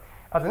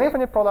 as an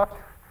infinite product.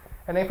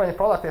 And the infinite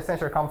product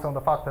essentially comes from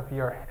the fact that we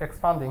are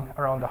expanding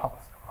around the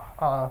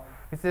house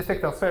with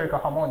respect to spherical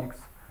harmonics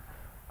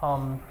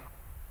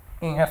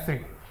in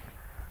S3.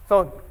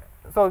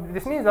 So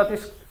this means that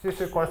this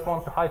should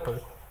correspond to hyper,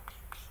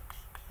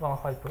 one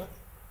hyper.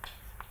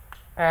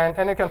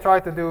 And you can try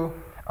to do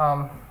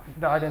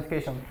the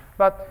identification.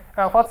 But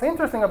what's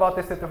interesting about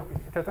this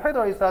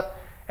tetrahedron is that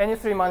any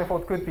 3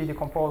 manifold could be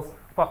decomposed.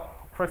 But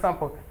for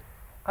example,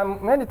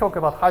 I'm mainly talking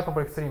about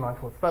hyperbolic 3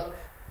 manifolds, but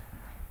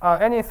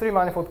any 3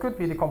 manifold could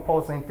be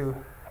decomposed into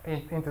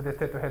the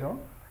tetrahedron.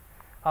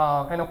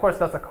 And of course,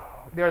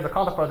 there is a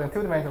counterpart in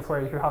 2 dimensions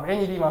where if you have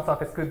any Riemann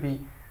surface could be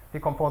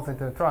decomposed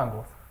into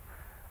triangles.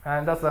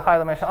 And that's the high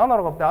dimension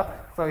analog of that.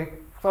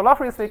 So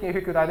roughly speaking, if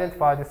you could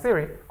identify the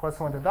theory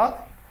corresponding to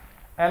that,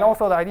 and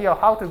also the idea of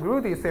how to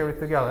glue these theories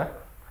together,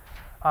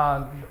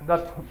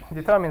 that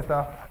determines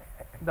the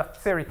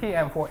theory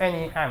Tm for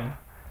any m.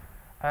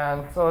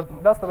 And so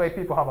that's the way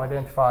people have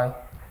identified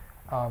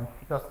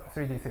the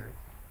 3D theory.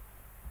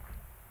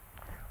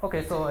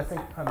 Okay, so I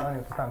think I'm running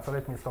out of time, so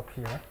let me stop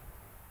here.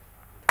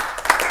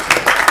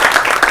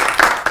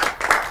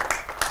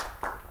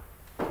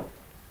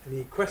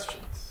 Any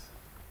questions?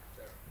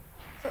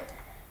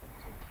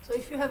 So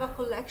if you have a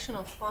collection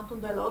of quantum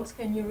dialogues,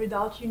 can you read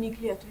out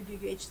uniquely a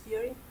 3D gauge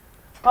theory?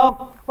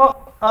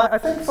 Well, I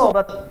think so,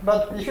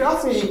 but if you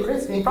ask me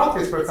in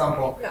practice, for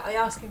example. Yeah, I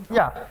asked him.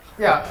 Yeah,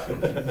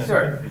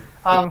 sure.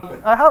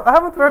 I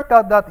haven't worked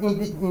out that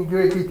in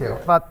great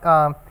detail, but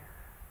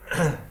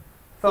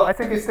so I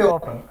think it's still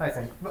open. I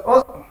think. But,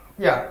 well,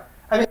 yeah.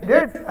 I mean,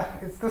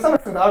 it's to some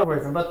extent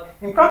algorithm, but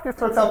in practice,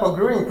 for example,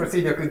 gluing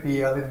procedure could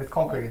be a little bit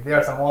concrete. There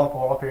are some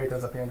monopole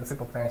operators appearing in the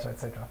simple potential,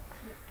 etc.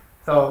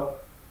 So,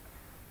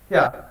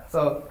 yeah.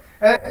 So,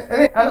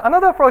 and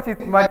another approach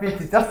might be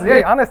to just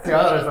really honestly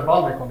analyze the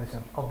boundary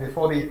condition of the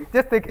 4D.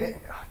 Just take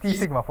T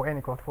sigma for n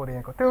equal to 4D n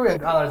equal to 2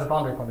 and analyze the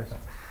boundary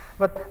conditions.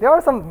 But there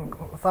are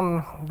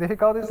some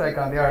difficulties, like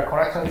there are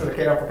corrections to the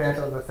Kähler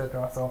potentials,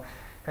 etc. So,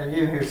 and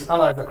even if you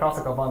analyze the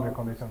classical boundary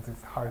conditions,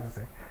 it's hard to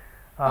say.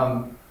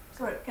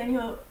 Sorry, can you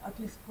at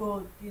least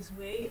go this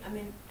way? I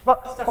mean,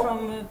 start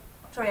from a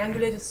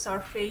triangulated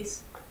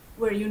surface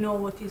where you know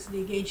what is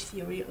the gauge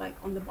theory, like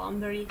on the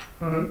boundary,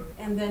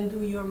 and then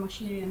do your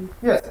machinery and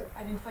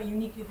identify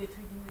uniquely the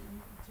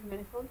 3D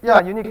manifold?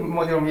 Yeah, unique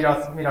modular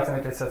mirror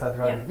symmetry sets as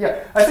well.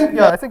 Yeah, I think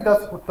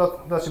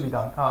that should be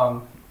done.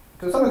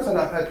 To some extent,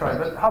 I tried,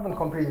 but haven't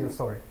completed the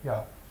story.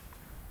 Yeah.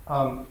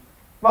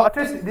 Well, at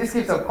least this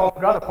gives a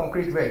rather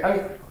concrete way. I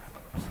mean,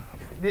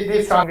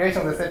 these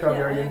triangulations, etc.,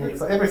 are unique,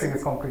 so everything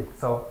is concrete.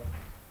 So,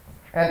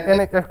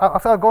 and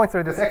after going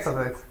through this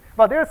exercise,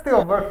 but there's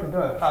still work to do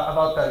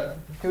about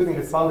choosing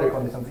these boundary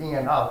conditions in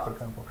and out, for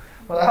example.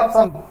 But I have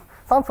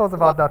some thoughts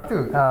about that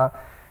too.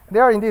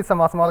 There are indeed some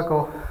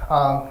mathematical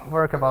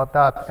work about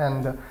that,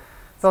 and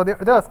so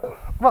there's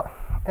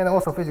and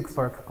also physics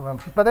work.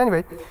 But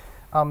anyway,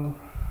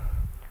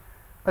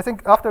 I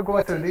think after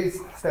going through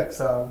these steps,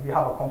 we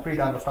have a complete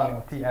understanding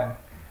of Tm,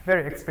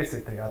 very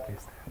explicitly at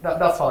least.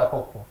 That's what I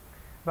hope for.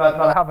 But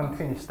I haven't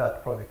finished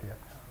that project yet.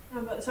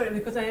 No, but sorry,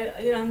 because I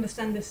didn't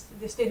understand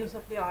the status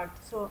of the art.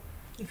 So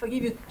if I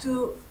give you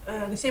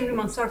the same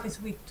Riemann surface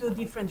with 2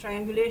 different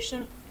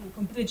triangulation and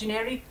completely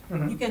generic,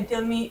 you can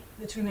tell me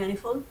the 3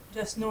 manifold,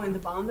 just knowing the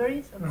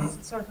boundaries of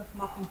this sort of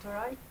mapping to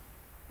right?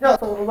 Yeah,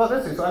 so what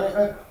this is,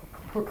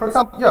 for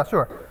example, yeah,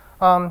 sure.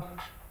 And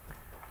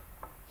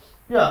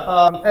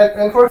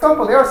for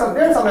example, there are some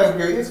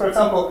ambiguities. For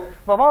example,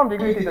 one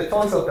ambiguity is the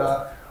choice of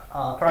the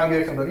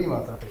triangulation of the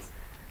Riemann surface.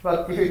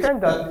 But if you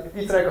change that,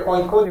 it's like a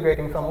point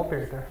conjugating some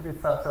operator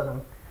with a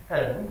certain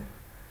element.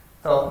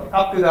 So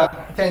up to the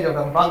change of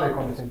the boundary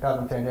condition, it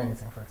doesn't change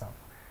anything, for example.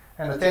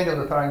 And the change of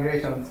the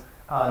triangulations,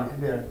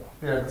 they're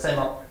the same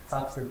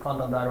thanks to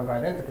quantum dialogue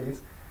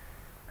identities.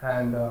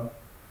 And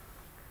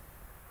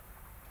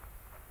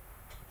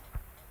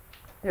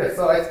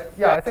so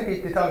I think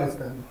it determines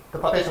the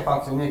partition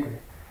function uniquely.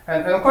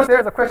 And of course,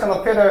 there's a question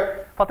of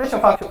whether partition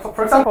function,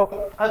 for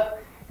example,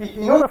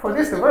 in order for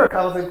this to work,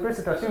 I was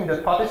implicitly assuming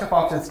that partition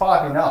function is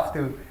far enough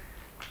to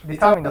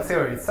determine the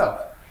theory itself.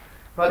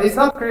 But it's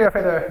not clear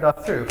whether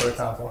that's true, for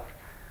example.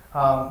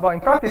 But in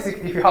practice,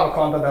 if you have a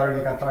quantum dialogue,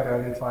 you can try to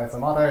identify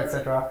some other,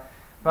 etc.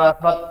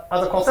 But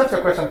as a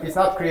conceptual question, it's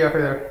not clear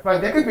whether, well,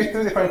 there could be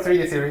 2 different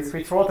 3D series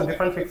which roll to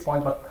different fixed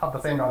points but have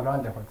the same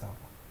Lagrangian, for example.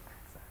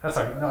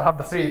 Have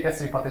the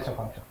S3 partition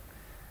function.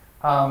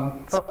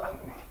 So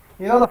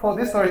in order for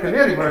this story to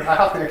really work, I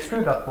have to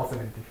exclude that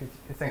possibility, which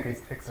I think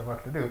is extra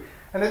work to do.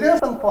 And there are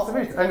some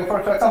possibilities. I mean, for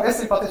example,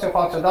 S3 partition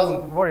function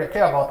doesn't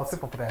care about the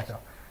superpotential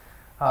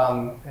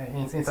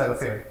inside the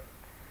theory.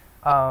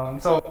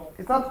 So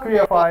it's not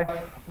clear why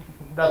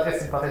that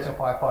S3 partition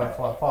phi is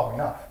far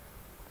enough.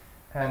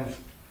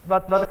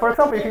 But for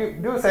example, if you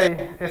do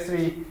say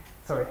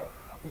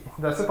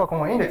the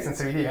supercommon index in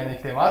 3D, and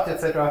if they match,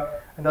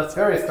 etc., and that's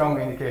very strong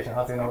indication.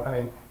 As you know, I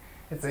mean,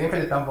 it's an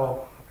infinite number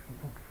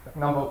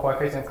of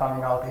coefficients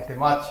coming out if they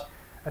match.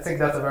 I think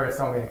that's a very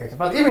strong indication.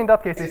 But even in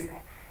that case,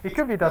 it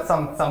could be that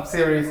some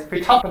series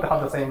which happen to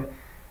have the same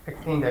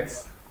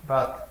index,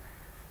 but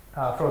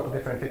throw to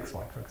different fixed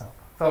point, for example.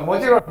 So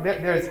modular,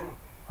 there is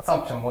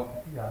assumption,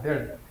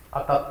 there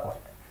at that point.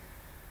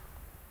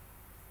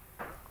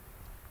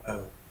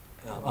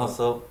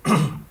 Also,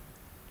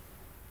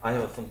 I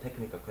have some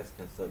technical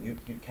questions. So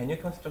can you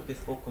construct this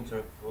fault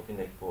control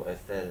coordinate for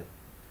SL?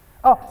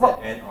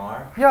 And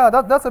R? Yeah,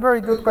 that's a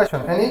very good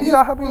question. And indeed,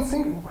 I have been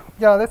thinking.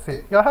 Yeah, let's see.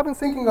 Yeah, I have been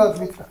thinking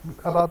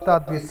about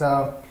that with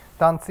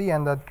Dan C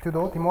and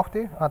Tudor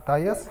Timofte at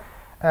IS,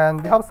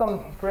 and we have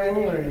some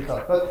preliminary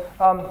results.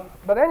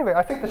 But anyway,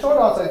 I think the short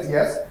answer is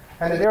yes.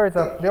 And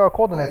there are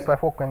coordinates by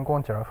Fock and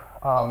Goncharov.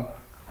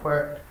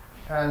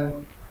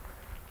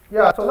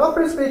 So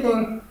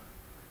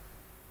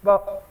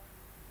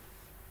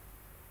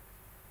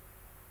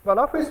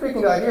roughly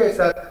speaking, the idea is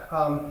that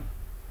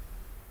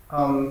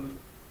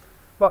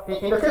but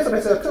in the case of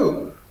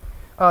SL2,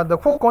 the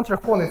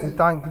Fock-Goncharov coordinates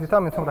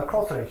determined from the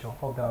cross ratio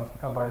of the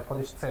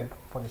various same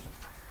positions.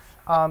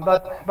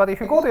 But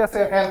if you go to SL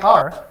and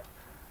R,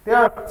 there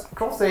are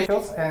cross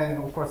ratios,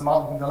 and of course the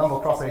number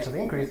of cross ratios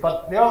increase,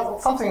 but there are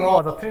something known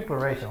as a triple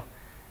ratio,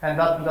 and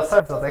that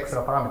serves as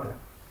extra parameter.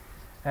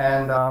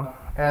 And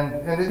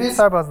these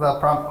serve as the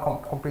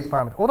complete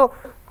parameter. Although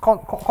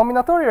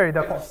combinatorially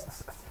the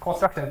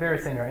construction is very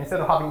similar. Instead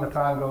of having the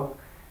triangle,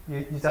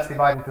 you just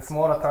divide into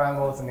smaller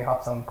triangles, and you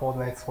have some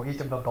coordinates for each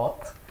of the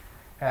dots.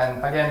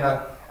 And again,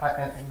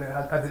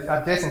 the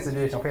adjacent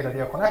situation, whether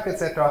they are connected,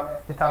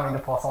 etc., determine the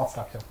Poisson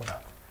structure for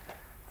that.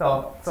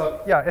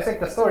 So yeah, I think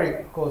the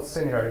story goes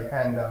similarly,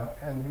 and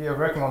we are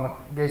working on the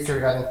gauge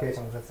theory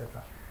identifications,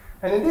 etc.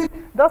 And indeed,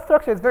 that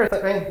structure is very.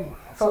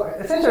 So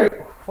essentially,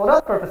 for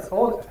that purpose,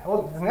 all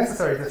is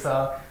necessary is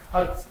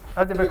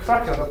algebraic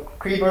structure, the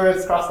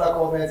Quibers, cluster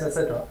coordinates,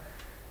 etc.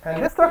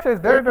 And this structure is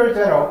very, very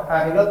general.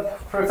 And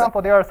for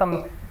example, there are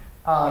some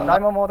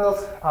Lyman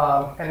models,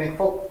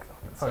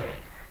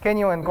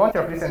 Kenyo and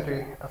Goncharov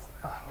recently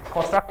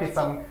constructed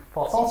some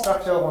Poisson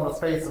structure on the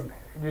space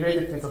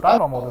related to the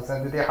Lyman models,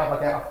 and they have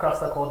again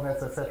cluster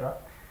coordinates, etc.,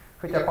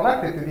 which are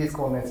connected to these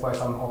coordinates by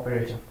some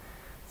operation.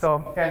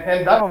 So,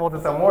 and Lyman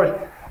models are more,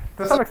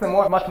 to some extent,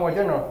 much more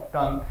general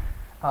than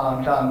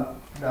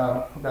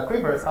the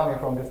Quibers coming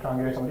from this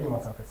triangulation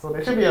Riemann surface. So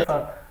there should be a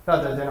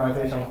larger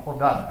generalization of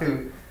that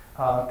to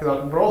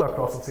a broader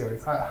class of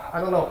series.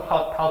 I don't know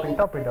how to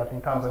interpret that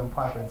in terms of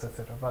patterns,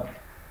 etc. But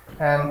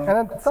and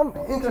then some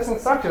interesting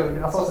structure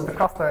associated with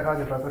cluster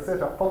algebras,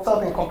 etc. pops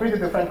out in completely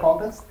different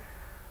contexts.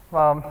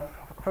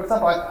 For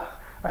example,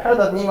 I heard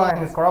that Nima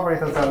and his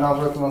collaborators are now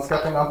working on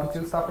scattering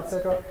amplitude stuff,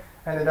 etc.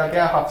 And they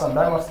again have some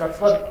diamond structures,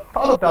 but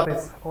part of that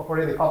is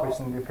already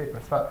published in the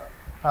papers. But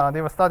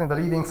they were studying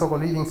the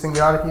so-called leading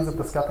singularities of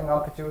the scattering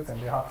amplitudes,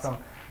 and they have some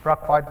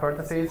Bragg-White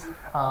vertices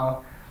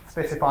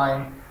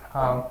specifying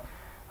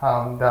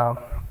the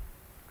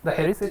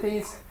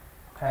helicities,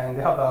 and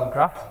they have a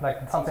graph,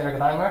 like something like a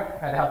dimer,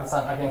 and they have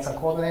some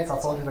coordinates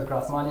associated with the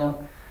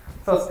Grassmannian.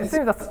 So it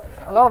seems that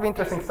a lot of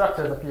interesting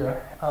structures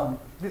appear.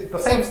 The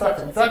same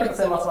structure, exactly the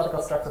same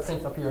mathematical structure,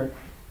 seems to appear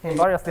in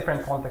various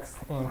different contexts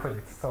in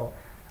physics. So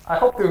I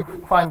hope to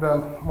find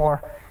a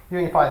more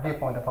unified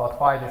viewpoint about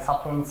why this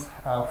happens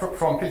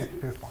from physics to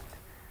this point.